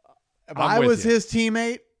 If I was his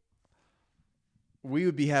teammate, we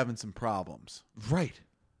would be having some problems. Right.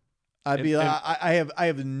 I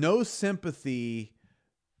have no sympathy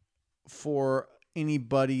for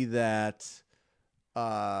anybody that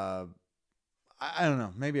I don't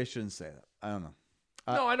know. Maybe I shouldn't say that. I don't know.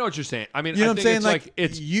 No, I know what you're saying. I mean, You know I what I'm think saying?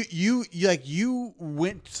 it's You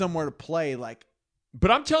went somewhere to play. Like,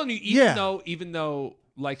 but I'm telling you, even though,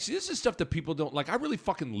 like, see, this is stuff that people don't like. I really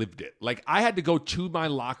fucking lived it. Like, I had to go to my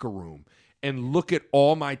locker room and look at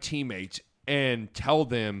all my teammates and tell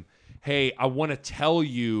them, hey, I want to tell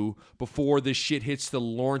you before this shit hits the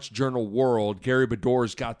Lawrence Journal World, Gary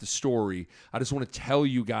Beddore's got the story. I just want to tell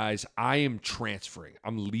you guys, I am transferring.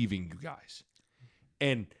 I'm leaving you guys.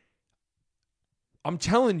 And I'm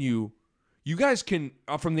telling you, you guys can,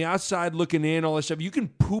 from the outside looking in, all this stuff, you can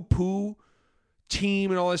poo-poo team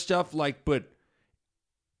and all this stuff, like, but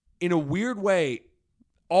in a weird way,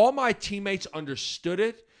 all my teammates understood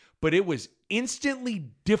it, but it was instantly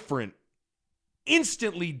different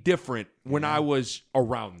when I was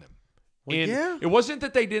around them. Well, and yeah. it wasn't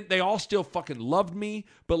that they all still fucking loved me,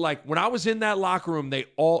 but like when I was in that locker room, they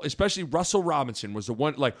all, especially Russell Robinson was the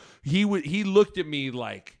one, like he looked at me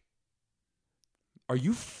like, are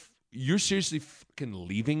you're seriously fucking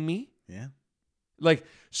leaving me? Yeah. Like,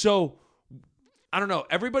 so I don't know.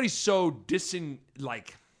 Everybody's so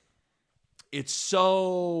like, it's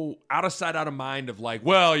so out of sight, out of mind of like,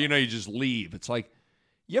 well, you just leave. It's like,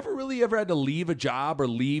 you ever had to leave a job or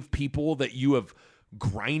leave people that you have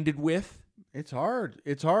grinded with? It's hard.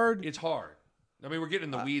 It's hard. It's hard. I mean, we're getting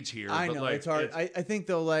in the weeds here. I but know like, it's hard. I think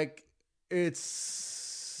though, like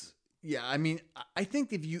it's, yeah. I mean, I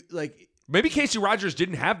think if you like, maybe Casey Rogers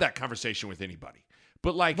didn't have that conversation with anybody.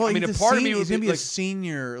 But like, well, I mean, a he's part of me he's would gonna be be like, a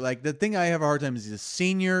senior. Like the thing I have a hard time is he's a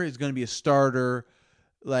senior. He's going to be a starter.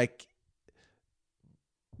 Like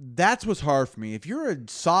that's what's hard for me. If you're a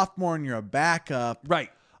sophomore and you're a backup, right?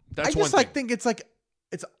 That's I just one like thing. think it's like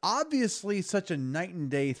it's obviously such a night and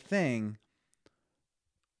day thing.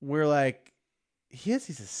 Where like he's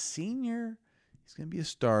a senior. He's going to be a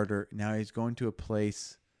starter. Now he's going to a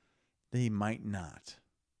place that he might not.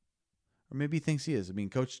 Or maybe he thinks he is. I mean,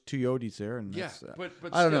 Coach Tuiotti's there, and Yeah, that's, but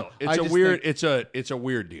I don't still, know. It's I a just weird. think- It's a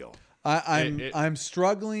weird deal. I'm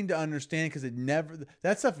struggling to understand because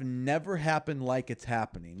that stuff never happened like it's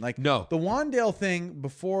happening. Like No. the Wandale thing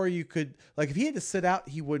before you could like if he had to sit out,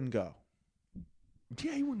 he wouldn't go.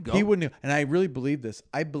 Yeah, he wouldn't go. He wouldn't. And I really believe this.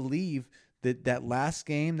 I believe that last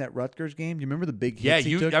game, that Rutgers game. Do you remember the big hits Yeah,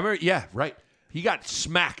 he took? I remember. Yeah, right. He got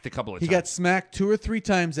smacked a couple of He times. got smacked 2 or 3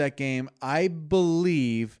 times that game. I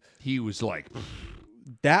believe He was like,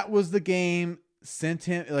 that was the game sent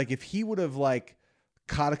him. Like if he would have like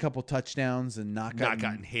caught a couple touchdowns and not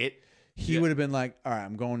gotten hit. he would have been like, all right,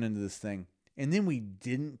 I'm going into this thing. And then we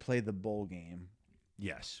didn't play the bowl game.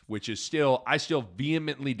 Yes, which is still, I still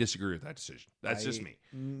vehemently disagree with that decision. That's just me.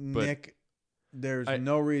 But Nick, there's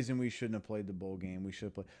no reason we shouldn't have played the bowl game. We should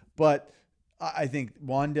have played. But I think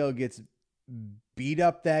Wandale gets beat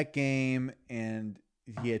up that game, and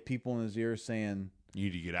he had people in his ear saying, you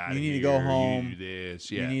need to get out of you here. need to go home. You need to do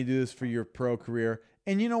this. Yeah. you need to do this for your pro career.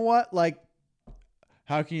 And you know what? Like,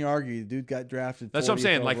 how can you argue? The dude got drafted. That's what I'm 40th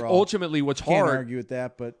saying. Like, overall. ultimately, what's Can't hard. argue with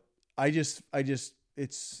that, but I just,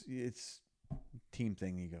 it's team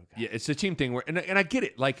thing. You go, God. Yeah, it's a team thing where, and I get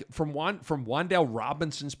it. Like from Wandale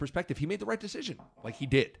Robinson's perspective, he made the right decision. Like he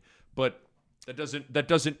did, but that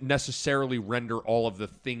doesn't necessarily render all of the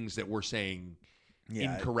things that we're saying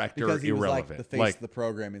incorrect or because he was irrelevant. like the face of the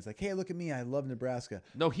program. He's like, hey, look at me, I love Nebraska.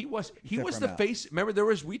 No, he was for the him out. face.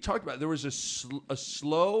 Remember, we talked about there was a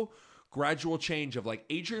slow, gradual change of like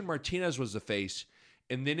Adrian Martinez was the face,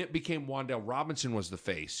 and then it became Wandale Robinson was the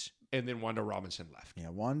face, and then Wandale Robinson left. Yeah,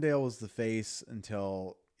 Wandale was the face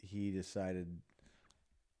until he decided,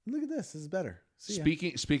 look at this is better. See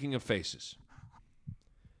ya. Speaking of faces,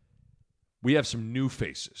 we have some new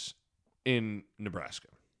faces in Nebraska.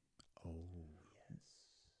 Oh,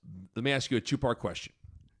 Let me ask you a 2-part question.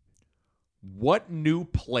 What new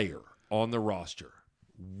player on the roster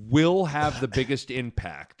will have the biggest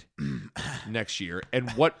impact next year, and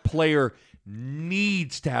what player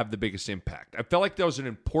needs to have the biggest impact? I felt like that was an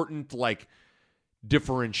important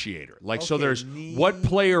differentiator. So Okay, there's what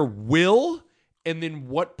player will, and then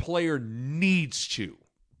what player needs to.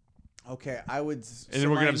 Okay, I would. And then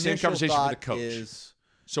we're gonna have the same conversation with the coach. Is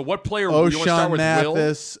So what player you want to start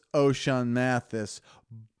with? O'Shawn Mathis.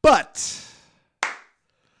 But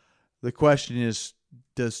the question is,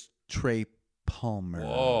 does Trey Palmer Will?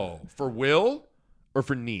 Whoa, for will or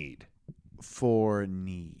for need? for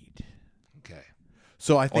need? Okay.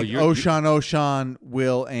 So I think O'Shawn,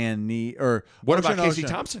 Will, and need. Or What about O'Shawn, Casey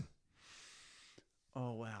O'Shawn. Thompson?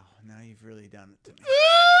 Oh wow! Now you've really done it to me.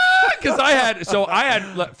 Because I had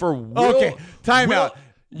for Will. Okay, timeout.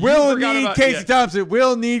 Will forgot need about- Casey yeah. Thompson.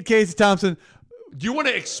 Will need Casey Thompson. Do you want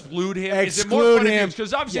to exclude him? Is it Exclude more fun him.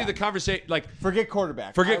 because obviously Yeah. the conversation, like, Forget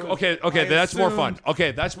quarterback. okay, I that's more assumed- fun.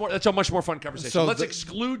 Okay, that's a much more fun conversation. So Let's the-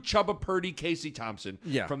 exclude Chubba Purdy, Casey Thompson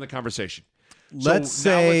Yeah. from the conversation. Let's so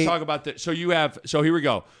now say- let's talk about that. So here we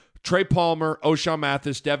go. Trey Palmer, O'Shawn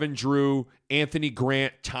Mathis, Devin Drew, Anthony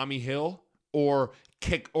Grant, Tommy Hill, or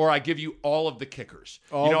I give you all of the kickers.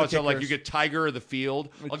 All the so like you kickers. get Tiger of the field.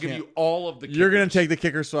 I'll give can't. you all of the kickers. You're going to take the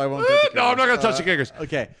kicker, so I won't take the kicker. No, I'm not going to touch the kickers.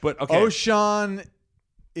 Okay. But okay. O'Shawn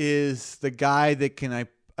is the guy that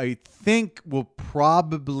I think will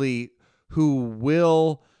probably who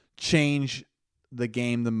will change the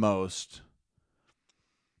game the most.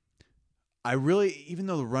 I really, even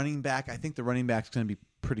though I think the running back's going to be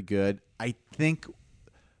pretty good. I think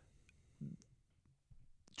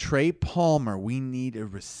Trey Palmer, we need a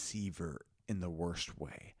receiver in the worst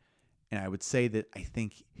way. And I would say that I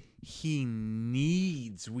think we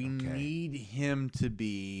need him to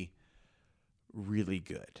be really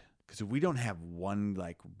good. Because if we don't have one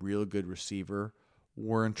like real good receiver,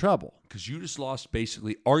 we're in trouble. Because you just lost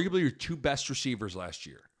basically, arguably your two best receivers last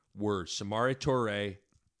year were Samari Toure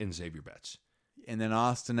and Xavier Betts. And then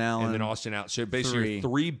Austin Allen. And then Austin out. So basically your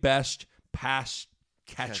three best pass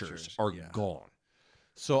catchers are gone.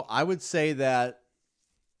 So I would say that,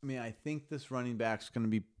 I think this running back's going to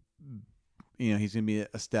be, he's going to be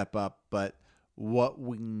a step up. But what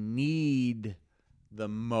we need the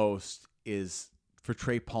most is for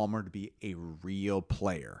Trey Palmer to be a real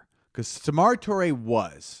player. Because Samari Toure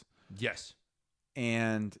was. Yes.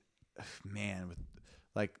 And, man, with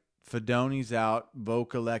like Fedoni's out.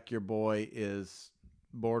 Vokalek, your boy, is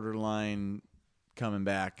borderline coming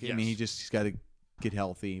back. Yes. He's got to get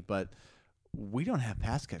healthy. But we don't have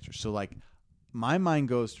pass catchers. So, like, my mind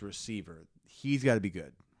goes to receiver. He's got to be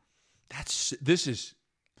good. This is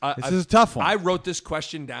a tough one. I wrote this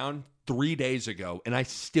question down 3 days ago, and I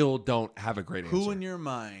still don't have a great answer. Who in your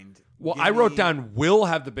mind? Well, I wrote down will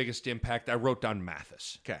have the biggest impact. I wrote down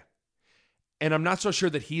Mathis. Okay. And I'm not so sure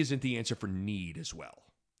that he isn't the answer for need as well.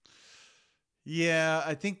 Yeah,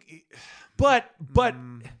 I think. But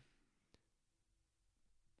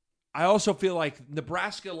I also feel like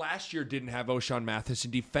Nebraska last year didn't have O'Shawn Mathis,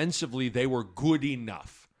 and defensively they were good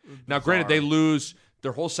enough. Now, granted, they lose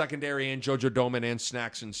their whole secondary and JoJo Doman and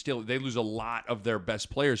Snacks, and still they lose a lot of their best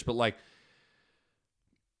players. But like,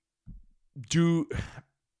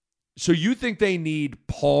 so you think they need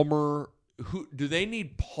Palmer? Do they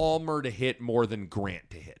need Palmer to hit more than Grant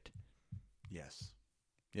to hit? Yes.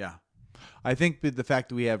 Yeah. I think that the fact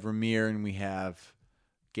that we have Ramir and we have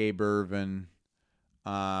Gabe Irvin,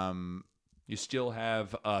 you still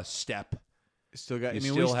have Step. Still got. You we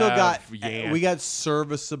still still got. have Yant. We got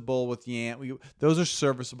serviceable with Yant. Those are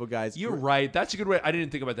serviceable guys. You're right. That's a good way. I didn't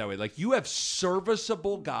think about it that way. Like you have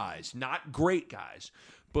serviceable guys, not great guys,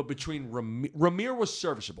 but between Ramir was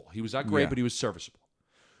serviceable. He was not great, but he was serviceable.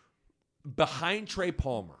 Behind Trey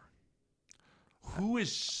Palmer, who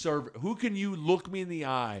can you look me in the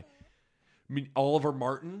eye? Oliver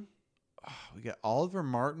Martin. We got Oliver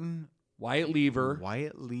Martin, Wyatt Lever.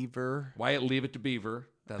 Wyatt Leave It to Beaver.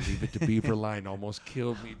 That Leave It to Beaver line almost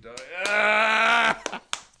killed me.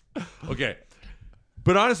 Okay.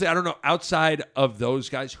 But honestly, I don't know. Outside of those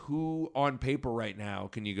guys, who on paper right now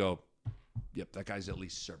can you go, yep, that guy's at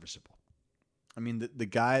least serviceable? The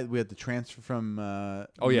guy, we had the transfer from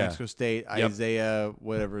New Mexico State, Isaiah,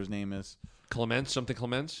 whatever his name is. Clements, something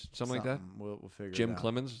like that? We'll figure Jim it out.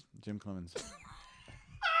 Clemens? Jim Clemens.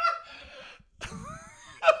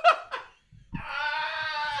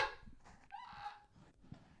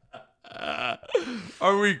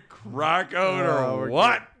 Are we crack out or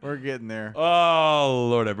what? We're getting there. Oh,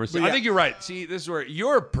 Lord have mercy. But I think you're right. See, this is where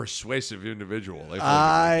you're a persuasive individual.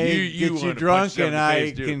 I you get you wanna drunk punch and somebody I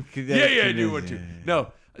in the face, can. too. Yeah, I do want to.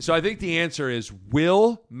 No. So I think the answer is,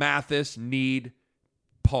 will Mathis need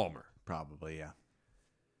Palmer? Probably, yeah.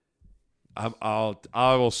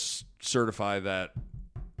 I will certify that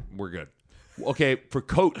we're good. Okay, for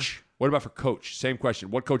coach. What about for coach? Same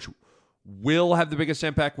question. What coach will have the biggest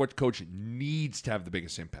impact? What coach needs to have the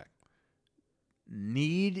biggest impact?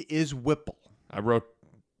 Need is Whipple. That's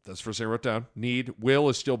the first thing I wrote down. Need. Will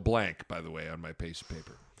is still blank, by the way, on my piece of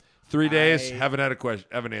paper. 3 days, haven't had a question,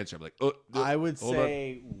 haven't answered. I'm like, I would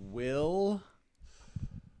say Will.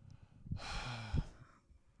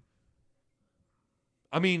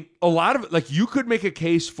 I mean, a lot of like you could make a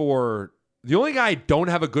case for the only guy I don't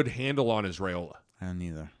have a good handle on is Raiola. I don't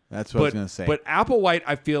either. That's what I was going to say. But Applewhite,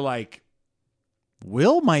 I feel like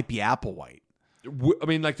Will might be Applewhite. I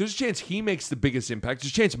mean, like, there's a chance he makes the biggest impact.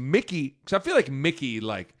 There's a chance Mickey, because I feel like Mickey,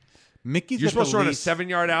 like, Mickey's You're got supposed the to run a least-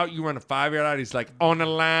 7-yard out. You run a 5-yard out. He's like, on the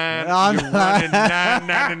line. On You're the line. running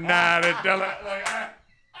 999.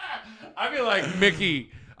 I feel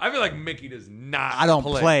like Mickey does not I don't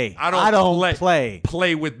play. I don't play.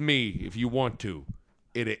 Play with me if you want to.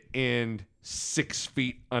 It'll end 6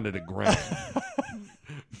 feet under the ground.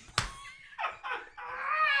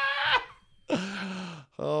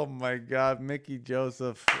 Oh my God, Mickey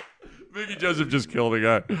Joseph. Mickey Joseph just killed a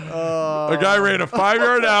guy. A guy ran a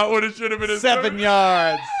 5-yard out when it should have been a 7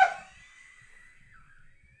 yards.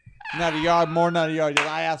 Not a yard more, not a yard.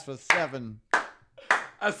 I asked for 7.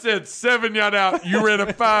 I said 7-yard out. You ran a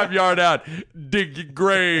 5-yard out. Dig your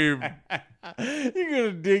grave. You're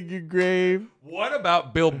gonna dig your grave. What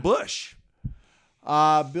about Bill Bush?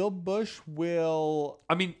 Bill Bush will.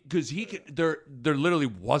 I mean, because there literally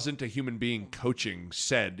wasn't a human being coaching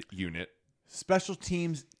said unit. Special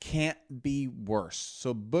teams can't be worse.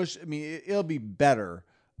 So Bush, I mean, it'll be better.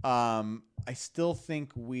 I still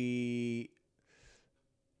think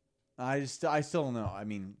I still don't know. I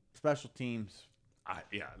mean, special teams. I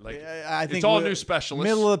think it's all new specialists.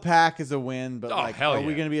 Middle of the pack is a win, but hell are yeah.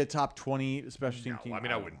 we going to be a top 20 special team team? I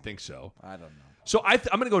mean, I wouldn't think so. I don't know. So I'm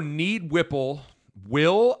going to go Need Whipple.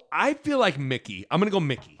 Will, I feel like Mickey. I'm going to go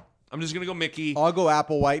Mickey. I'm just going to go Mickey. I'll go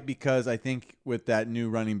Applewhite because I think with that new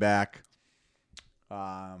running back,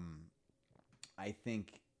 I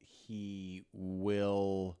think he's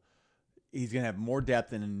going to have more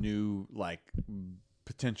depth and a new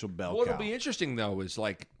potential bell What'll cow. be interesting though is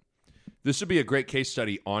this would be a great case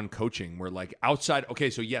study on coaching where outside. Okay,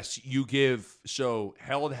 so yes, you give. So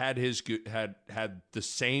Held had had the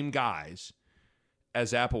same guys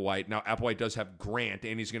as Applewhite. Now Applewhite does have Grant,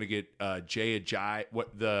 and he's going to get Jay Ajayi.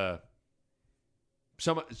 What's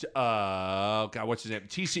his name?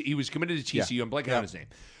 TC. He was committed to TCU. Yeah. I'm blanking on his name,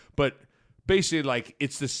 but basically,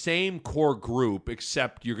 it's the same core group,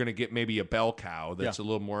 except you're going to get maybe a bell cow that's a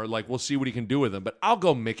little more we'll see what he can do with him. But I'll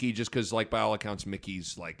go Mickey just because, by all accounts,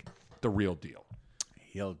 Mickey's the real deal.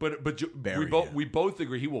 We both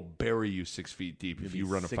agree he will bury you 6 feet deep if you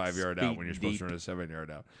run a 5-yard out when you're supposed to run a 7-yard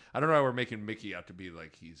out. I don't know why we're making Mickey out to be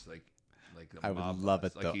like he's like I would love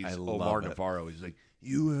it though. He's I love Omar it. Navarro. He's like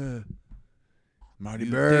you. Marty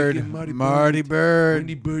You Bird. thinking Marty Bird.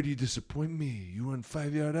 Marty Bird, you disappoint me. You run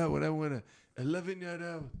 5-yard out when I went a 11-yard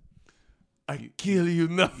out. I kill you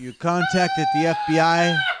now. You contacted the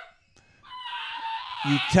FBI.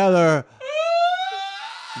 You tell her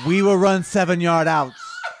we will run 7-yard outs.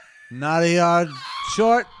 Not a yard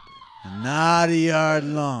short, not a yard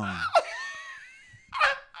long.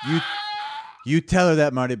 You tell her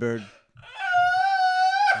that, Marty Bird.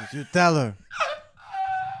 You tell her.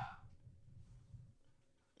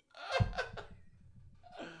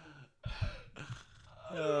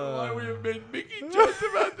 Why we have made Mickey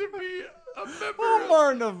Joseph out to be a member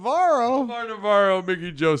Omar Navarro. Omar Navarro,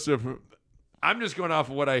 Mickey Joseph. I'm just going off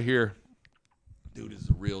of what I hear. Dude is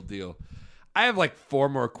the real deal. I have 4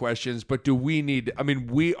 more questions, but do we need? I mean,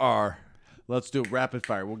 we are. Let's do rapid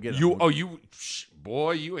fire. We'll get You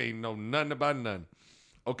boy, you ain't know nothing about none.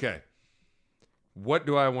 Okay. What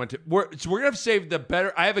do I want to? We're gonna have to save the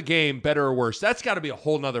better. I have a game, better or worse. That's got to be a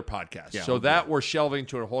whole nother podcast. Yeah, so okay. that we're shelving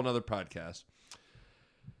to a whole nother podcast.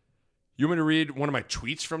 You want me to read one of my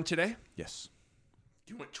tweets from today? Yes.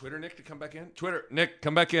 Do you want Twitter Nick to come back in? Twitter Nick,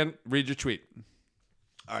 come back in. Read your tweet.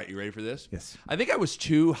 All right, you ready for this? Yes. I think I was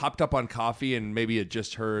too hopped up on coffee and maybe had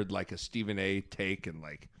just heard a Stephen A. take and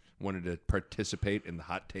wanted to participate in the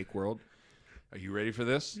hot take world. Are you ready for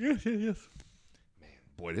this? Yes. Man,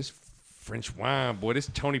 boy, this French wine, boy,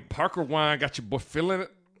 this Tony Parker wine got your boy feeling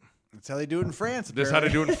it. That's how they do it in France. That's how they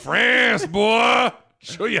do it in France, boy.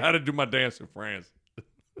 Show you how to do my dance in France.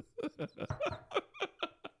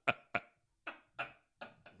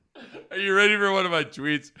 Are you ready for one of my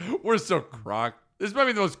tweets? We're so crocked. This might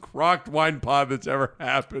be the most crocked wine pod that's ever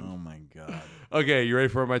happened. Oh my God. Okay, you ready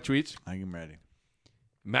for my tweets? I'm ready.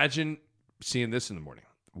 Imagine seeing this in the morning.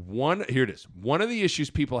 Here it is. One of the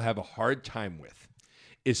issues people have a hard time with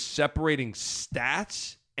is separating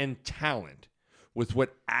stats and talent with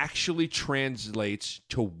what actually translates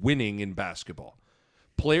to winning in basketball.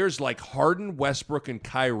 Players like Harden, Westbrook, and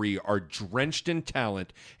Kyrie are drenched in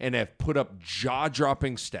talent and have put up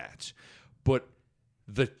jaw-dropping stats, but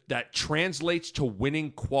that translates to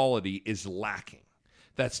winning quality is lacking.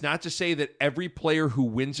 That's not to say that every player who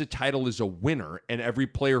wins a title is a winner and every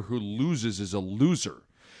player who loses is a loser.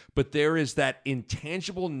 But there is that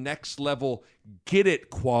intangible next level get it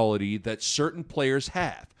quality that certain players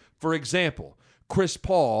have. For example, Chris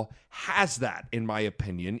Paul has that, in my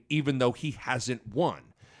opinion, even though he hasn't won.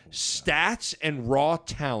 Stats and raw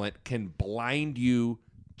talent can blind you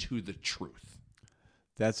to the truth.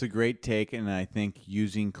 That's a great take, and I think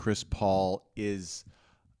using Chris Paul is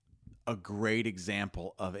a great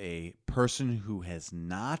example of a person who has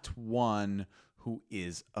not won who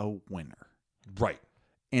is a winner. Right.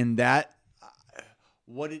 And that,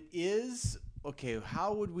 what it is, okay,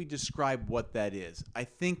 how would we describe what that is? I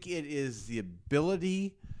think it is the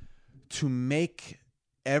ability to make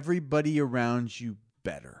everybody around you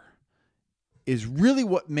better is really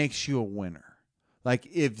what makes you a winner. Like,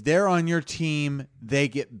 if they're on your team, they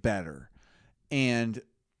get better. And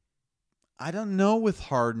I don't know with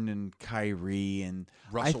Harden and Kyrie and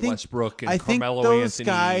Russell Westbrook and I think Carmelo those Anthony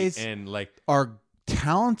guys and like are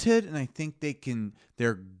talented, and I think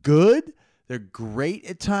they're good. They're great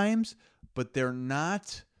at times, but they're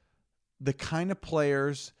not the kind of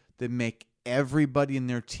players that make everybody in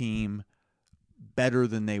their team better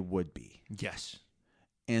than they would be. yes.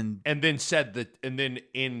 And And then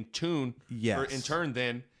in tune, Yes. or in turn,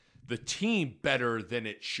 then the team better than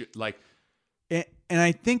it should. Like, and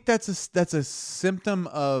I think that's a symptom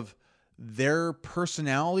of their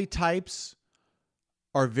personality types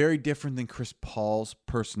are very different than Chris Paul's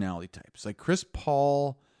personality types. Like, Chris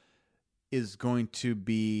Paul is going to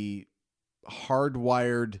be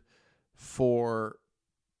hardwired for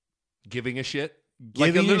giving a shit.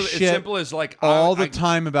 giving like a shit as simple as like all the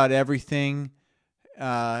time about everything.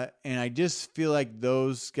 And I just feel like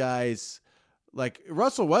those guys, like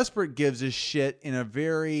Russell Westbrook, gives a shit in a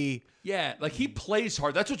very Yeah, like he plays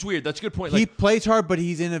hard. That's what's weird. That's a good point. he Like, plays hard, but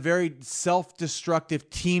he's in a very self-destructive,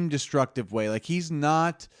 team-destructive way. Like, he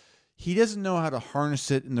doesn't know how to harness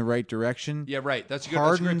it in the right direction. yeah, right. That's a good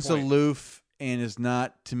Harden's point. aloof and is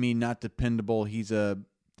not, to me, not dependable. He's a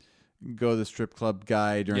go to the strip club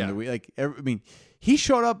guy during Yeah. the week. Like, I mean, he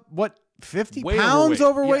showed up 50 Way pounds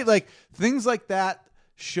overweight. yeah. Like, things like that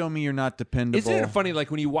show me you're not dependable. Isn't it funny? Like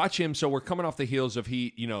when you watch him, so we're coming off the heels of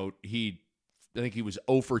I think he was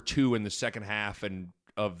 0 for 2 in the second half and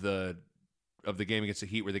of the game against the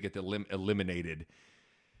Heat where they get eliminated.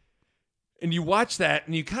 And you watch that,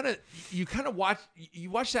 and you kind of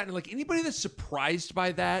watch that, and like anybody that's surprised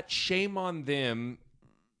by that, shame on them.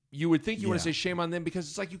 You would think you want to say shame on them because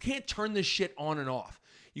it's like you can't turn this shit on and off.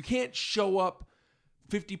 You can't show up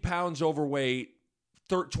 50 pounds overweight,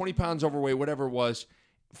 20 pounds overweight, whatever it was,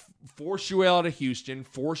 force you out of Houston,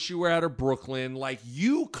 force you out of Brooklyn. Like,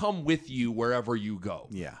 you come with you wherever you go.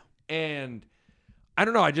 Yeah. And I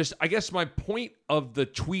don't know. I guess my point of the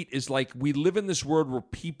tweet is like, we live in this world where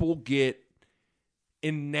people get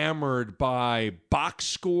enamored by box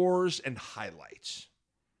scores and highlights.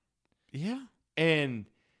 Yeah. And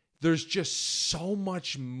there's just so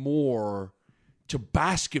much more to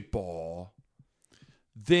basketball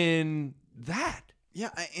than that. Yeah,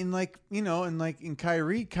 and like, you know, and like in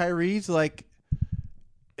Kyrie's like,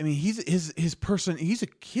 I mean, his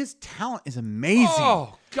talent is amazing.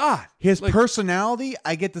 Oh God, His like, personality,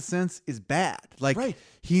 I get the sense, is bad. Like, Right.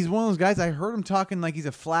 he's one of those guys. I heard him talking like he's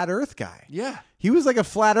a flat Earth guy. yeah, He was like a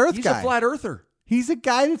flat Earth he's guy. a flat earther. He's a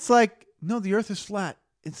guy that's like, no, the Earth is flat.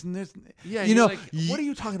 There's, Yeah, you know, like, what are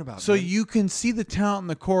you talking about? so man? you can see the talent in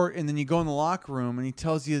the court, and then you go in the locker room, and he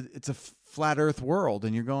tells you it's a flat Earth world,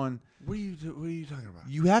 and you're going, what are you talking about?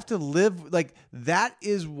 you have to live like that.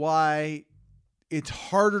 Is why it's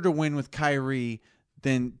harder to win with Kyrie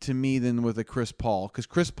than with a Chris Paul, because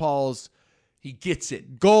Chris Paul's He gets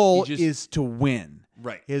it. goal He just- is to win.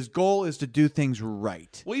 Right. His goal is to do things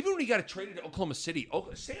right. Well, even when he got traded to Oklahoma City,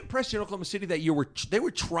 Sam Presti in Oklahoma City that year they were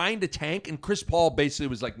trying to tank, and Chris Paul basically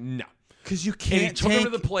was like, no, Because you and he can't took him to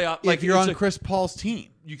tank the playoff. if Like you're it's on like, Chris Paul's team.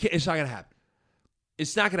 you can't. It's not gonna happen.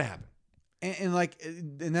 It's not gonna happen. And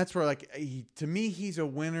that's where, like, to me, he's a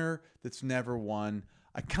winner that's never won.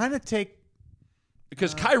 I kind of take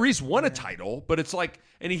Because Kyrie's won a title, but it's like,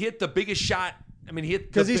 and he hit the biggest shot. I mean, he hit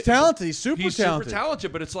because he's talented. He's super talented. super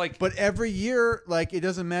talented, but it's like, But every year, like, it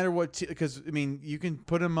doesn't matter what, because I mean, you can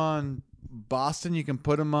put him on Boston, you can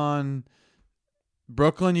put him on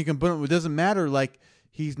Brooklyn, you can put him. It doesn't matter. Like,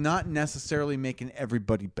 he's not necessarily making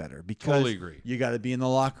everybody better, because Totally agree. you got to be in the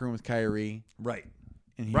locker room with Kyrie, right.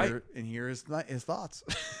 and hear his thoughts.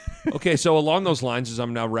 Okay, so along those lines, as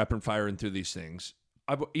I'm now rapid firing through these things,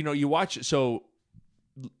 you watch. So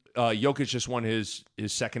Jokic just won his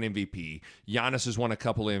second MVP. Giannis has won a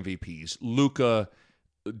couple of MVPs. Luka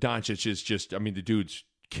Doncic is just, I mean, the dude's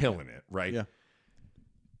killing it, right? Yeah.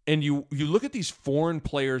 And you look at these foreign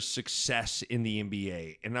players' success in the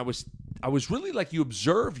NBA, and I was really like, you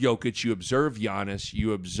observe Jokic, you observe Giannis,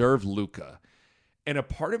 you observe Luka, and a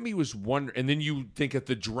part of me was wondering, and then you think of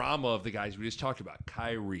the drama of the guys we just talked about: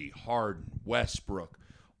 Kyrie, Harden, Westbrook,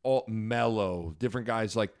 Melo, different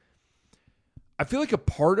guys. Like, I feel like a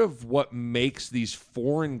part of what makes these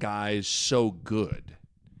foreign guys so good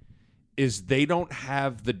is they don't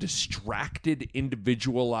have the distracted,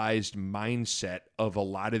 individualized mindset of a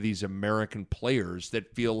lot of these American players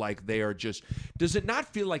that feel like they are just. Does it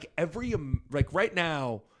not feel like like right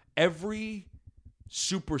now, every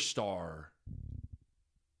superstar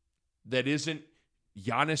that isn't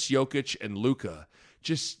Giannis, Jokic, and Luka,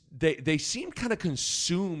 just they seem kind of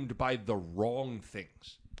consumed by the wrong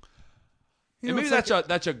things. And maybe that's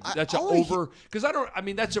over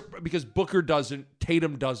because because Booker doesn't,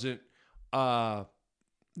 Tatum doesn't.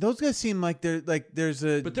 Those guys seem like there's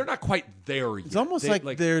a, but they're not quite there yet. It's almost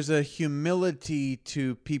like there's a humility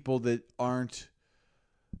to people that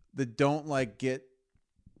don't like get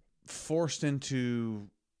forced into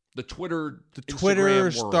the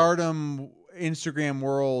Twitter stardom, Instagram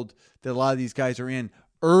world that a lot of these guys are in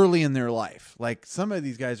early in their life. Like some of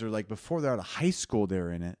these guys are like before they're out of high school,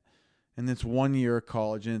 they're in it, and it's 1 year of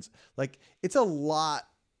college, and it's a lot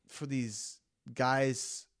for these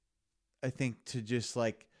guys, I think, to just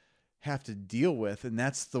like have to deal with. And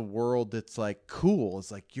that's the world that's like cool.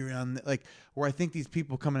 It's like you're on like where I think these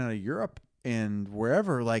people coming out of Europe and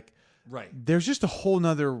wherever, like, right, there's just a whole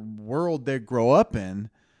nother world they grow up in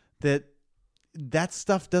that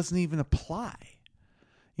stuff doesn't even apply.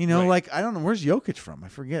 You know, right. Like, I don't know, where's Jokic from? I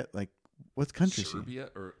forget. Like, what country is he? Serbia,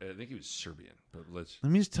 or I think he was Serbian. But let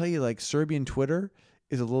me just tell you, like, Serbian Twitter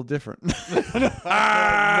is a little different.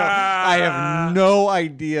 I have no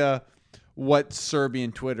idea what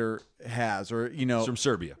Serbian Twitter has, or He's from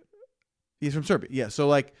Serbia. He's from Serbia. Yeah. So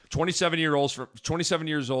like 27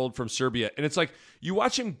 years old from Serbia. And it's like you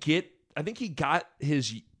watch him I think he gets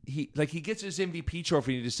his MVP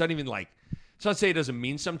trophy, and he just doesn't even like, it's not to say it doesn't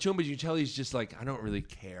mean something to him, but you can tell he's just like, I don't really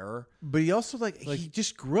care. But he also he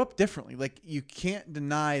just grew up differently. Like, you can't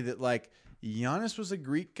deny that like Giannis was a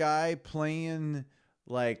Greek guy playing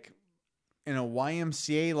like in a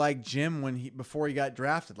YMCA like gym before he got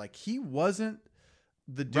drafted. Like, he wasn't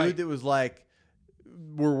the dude that was like,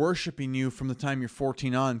 we're worshiping you from the time you're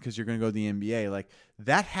 14 on because you're going to go to the NBA. Like,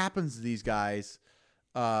 that happens to these guys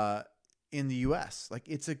in the U.S. Like,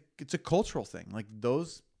 it's a cultural thing. Like,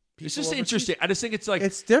 those people. It's just interesting. I just think it's like,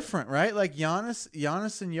 it's different, right? Like Giannis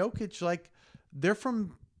and Jokic, like, they're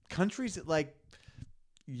from countries that like,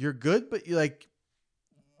 you're good, but you like,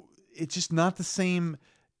 it's just not the same.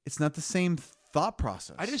 It's not the same thought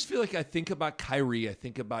process. I just feel like I think about Kyrie, I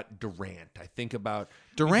think about Durant, I think about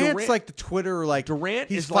Durant's like the Twitter, like Durant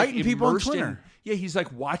he's is fighting like people on immersed Twitter. He's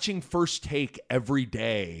like watching First Take every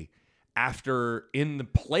day after in the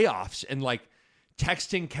playoffs and like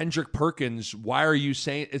texting Kendrick Perkins, why are you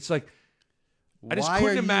saying it's like I just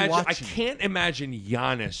couldn't imagine. I can't imagine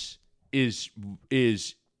Giannis is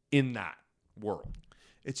in that world.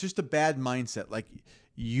 It's just a bad mindset. Like,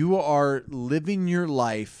 you are living your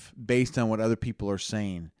life based on what other people are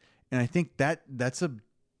saying. And I think that's a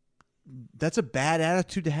bad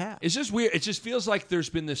attitude to have. It's just weird. It just feels like there's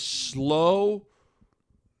been this slow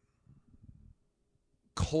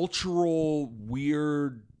cultural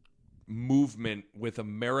weird movement with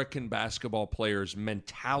American basketball players'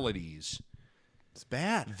 mentalities. It's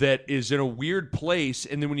bad. That is in a weird place,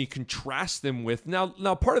 and then when you contrast them with now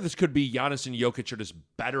part of this could be Giannis and Jokic are just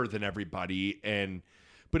better than everybody,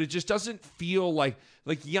 but it just doesn't feel like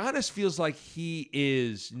Giannis feels like he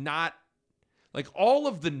is not like all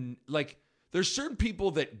of the like. There's certain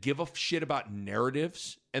people that give a shit about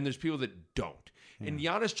narratives, and there's people that don't. And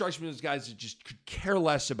Giannis strikes me as guys that just could care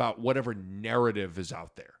less about whatever narrative is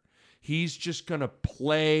out there. He's just gonna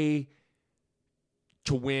play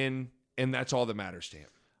to win. And that's all that matters to him.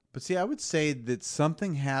 But see, I would say that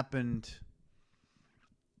something happened.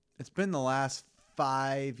 It's been the last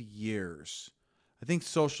 5 years. I think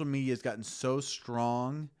social media has gotten so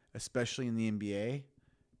strong, especially in the NBA,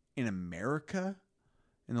 in America,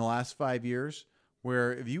 in the last 5 years,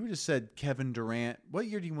 where if you would have said Kevin Durant, what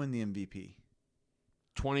year did he win the MVP?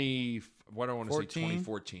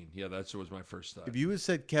 2014. Yeah, that was my first thought. If you would have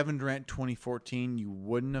said Kevin Durant 2014, you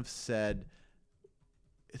wouldn't have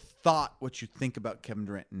thought what you think about Kevin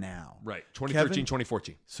Durant now. Right. 2013,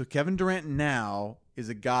 2014. So Kevin Durant now is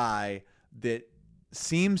a guy that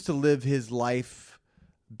seems to live his life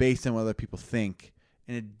based on what other people think.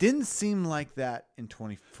 And it didn't seem like that in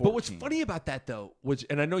 2014. But what's funny about that, though,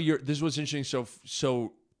 and I know this was interesting,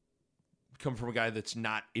 so come from a guy that's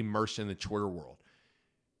not immersed in the Twitter world.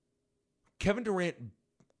 I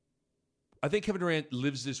think Kevin Durant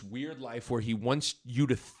lives this weird life where he wants you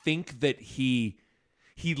to think that he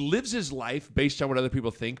lives his life based on what other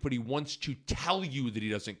people think, but he wants to tell you that he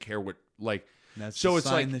doesn't care what, like, that's so the it's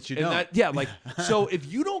sign like that you don't. So if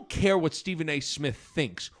you don't care what Stephen A. Smith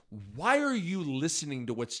thinks, why are you listening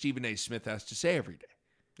to what Stephen A. Smith has to say every day?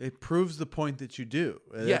 It proves the point that you do.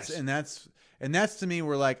 Yes. And that's to me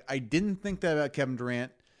where like I didn't think that about Kevin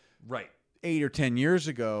Durant Right. 8 or 10 years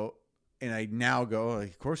ago, and I now go, like,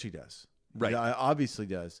 of course he does. Right. He obviously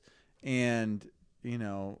does. And,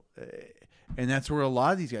 and that's where a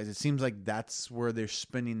lot of these guys, it seems like that's where they're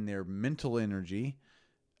spending their mental energy.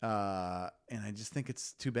 And I just think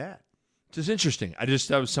it's too bad. It's just interesting.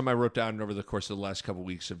 That was something I wrote down over the course of the last couple of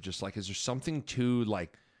weeks of just like, is there something to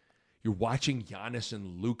like, you're watching Giannis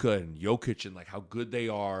and Luka and Jokic and like how good they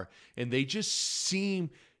are, and they just seem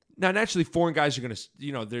now naturally foreign guys are going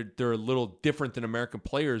to they're a little different than American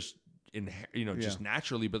players just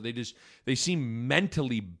naturally, but they seem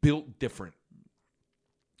mentally built different.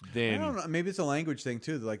 I don't know. Maybe it's a language thing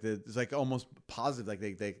too. Like it's like almost positive. Like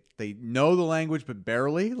they know the language but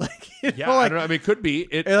barely. Like I don't know. I mean, it could be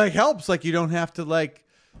it like helps. Like you don't have to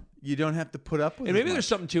put up with it. And maybe there's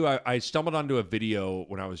something too. I stumbled onto a video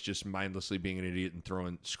when I was just mindlessly being an idiot and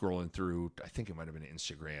scrolling through, I think it might have been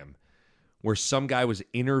Instagram, where some guy was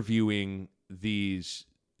interviewing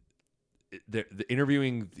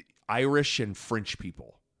interviewing the Irish and French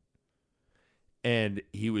people. And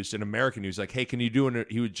he was an American. He was like, hey, can you do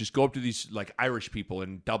he would just go up to these like Irish people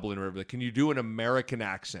in Dublin or whatever. Like, can you do an American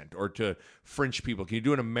accent? Or to French people, can you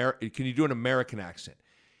do an American accent?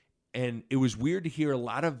 And it was weird to hear a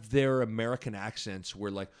lot of their American accents were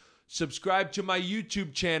like, subscribe to my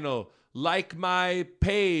YouTube channel, like my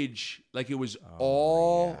page. Like it was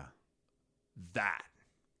that.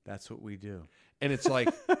 That's what we do. And it's like,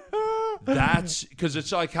 that's because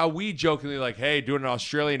it's like how we jokingly like, hey, doing an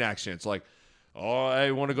Australian accent. It's like, oh,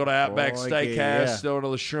 I want to go to Outback Steakhouse, throw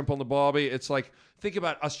the shrimp on the barbie. It's like, think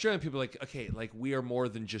about Australian people like, okay, like we are more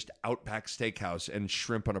than just Outback Steakhouse and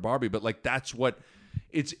shrimp on a barbie. But like, that's what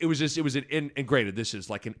and granted, this is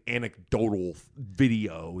like an anecdotal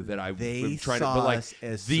video that I'm trying to, but like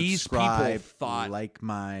these people thought like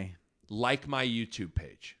my YouTube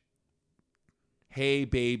page. Hey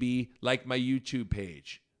baby, like my YouTube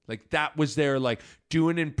page. Like that was their like do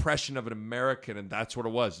an impression of an American, and that's what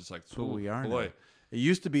it was. It's like, that's what we are. Boy. Now. It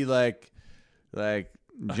used to be like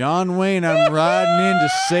John Wayne, I'm riding in to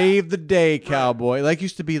save the day, cowboy. Right. Like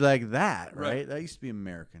used to be like that, right? That used to be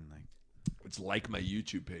American. Like it's like my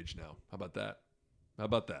YouTube page now. How about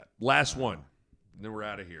that? Last one. And then we're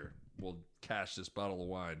out of here. We'll cash this bottle of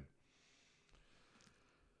wine.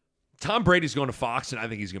 Tom Brady's going to Fox, and I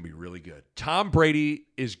think he's going to be really good. Tom Brady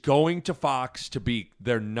is going to Fox to be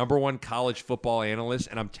their number one college football analyst,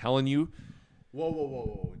 and I'm telling you.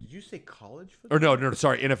 Whoa. Did you say college football? Or no,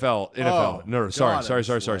 sorry, NFL. Oh, no, sorry.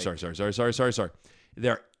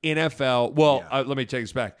 They're NFL. Well, let me take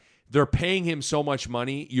this back. They're paying him so much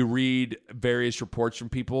money. You read various reports from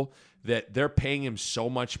people that they're paying him so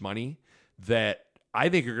much money that I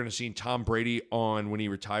think you're going to see Tom Brady on when he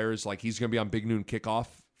retires. Like he's going to be on Big Noon Kickoff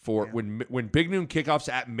for when Big Noon Kickoff's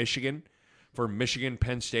at Michigan for Michigan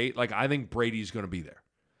Penn State. Like I think Brady's going to be there.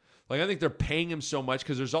 Like I think they're paying him so much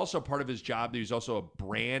because there's also part of his job that he's also a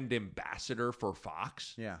brand ambassador for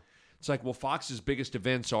Fox. Yeah, it's like Fox's biggest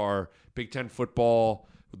events are Big Ten football,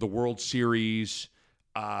 the World Series.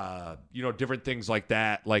 Different things like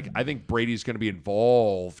that. Like, I think Brady's going to be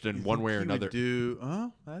involved in one way or another.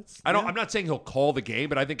 I'm not saying he'll call the game,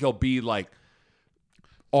 but I think he'll be like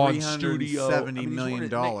on studio. $370 million.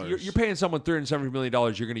 You're paying someone $370 million.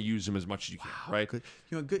 You're going to use them as much as you can, right? Good.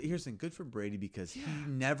 Good. Here's the thing. Good for Brady because he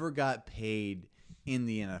never got paid in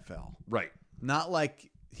the NFL. Right. Not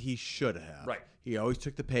like he should have. Right. He always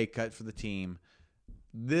took the pay cut for the team.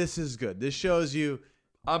 This is good. This shows you.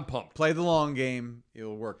 I'm pumped. Play the long game.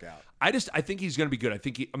 It'll work out. I think he's going to be good. I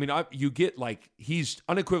think you get like he's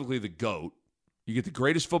unequivocally the GOAT. You get the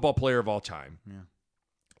greatest football player of all time. Yeah.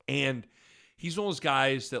 And he's one of those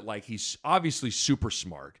guys that like he's obviously super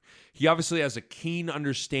smart. He obviously has a keen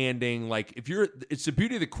understanding. Like it's the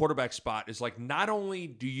beauty of the quarterback spot is like not only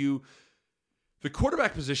do you the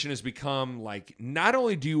quarterback position has become like not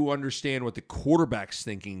only do you understand what the quarterback's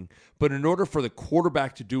thinking, but in order for the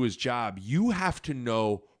quarterback to do his job, you have to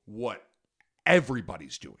know what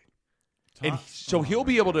everybody's doing. And so he'll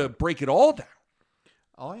be able to break it all down.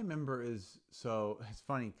 All I remember is, so it's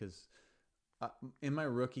funny because in my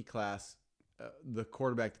rookie class, the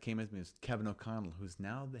quarterback that came with me is Kevin O'Connell, who's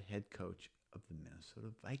now the head coach of the Minnesota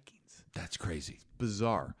Vikings. That's crazy. It's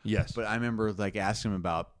bizarre. Yes. But I remember like asking him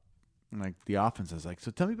about like the offense. I was like,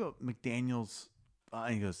 so tell me about McDaniels.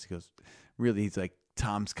 And he goes, really? He's like,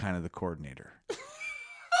 Tom's kind of the coordinator.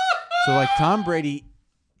 So like Tom Brady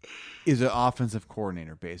is an offensive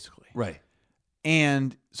coordinator basically. Right.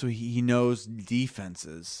 And so he knows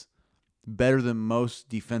defenses better than most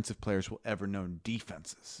defensive players will ever know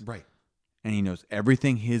defenses. Right. and he knows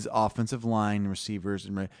everything. His offensive line, receivers,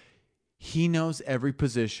 and he knows every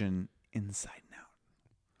position inside and out.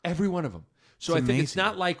 Every one of them. So It's I think it's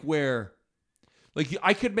amazing. not like where, like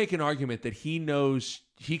I could make an argument that he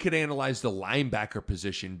could analyze the linebacker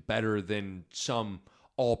position better than some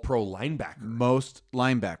all-pro linebacker. Most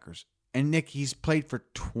linebackers. And Nick, he's played for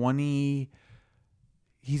 20.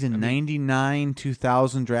 He's a 99,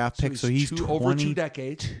 2000 draft pick, so he's over 2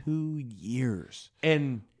 decades. 2 years.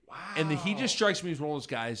 And he just strikes me as one of those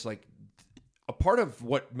guys, like, a part of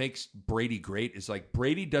what makes Brady great is, like,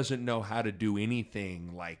 Brady doesn't know how to do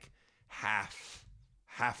anything, like,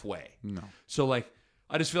 halfway. No. So, like,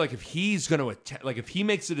 I just feel like if he's going to like, if he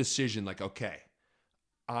makes a decision, like, okay,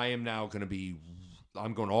 I'm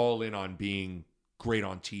going all in on being great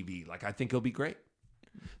on TV. Like, I think he'll be great.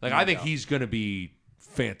 Like, I think he's going to be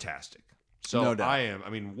fantastic. So, No doubt. I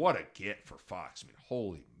mean, what a get for Fox. I mean,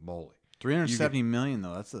 holy moly. $370 million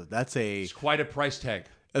though. It's quite a price tag.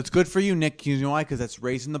 That's good for you, Nick. You know why? Because that's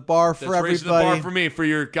raising the bar for That's everybody. raising the bar for me, for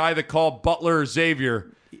your guy that called Butler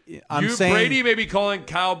Xavier. I'm saying Brady may be calling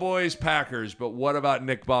Cowboys Packers, but what about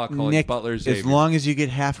Nick Baugh calling Nick, Butler Xavier? as long as you get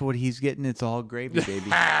half of what he's getting, it's all gravy, baby.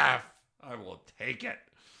 Half. I will take it.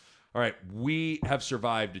 All right, we have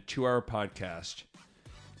survived a 2-hour podcast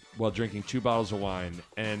while drinking 2 bottles of wine,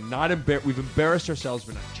 and we've embarrassed ourselves,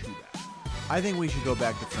 but not too bad. I think we should go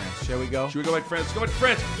back to France. Shall we go? Should we go back to France? Let's go back to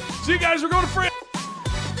France. See you guys. We're going to France.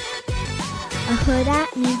 A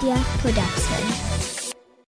Huda Media Production.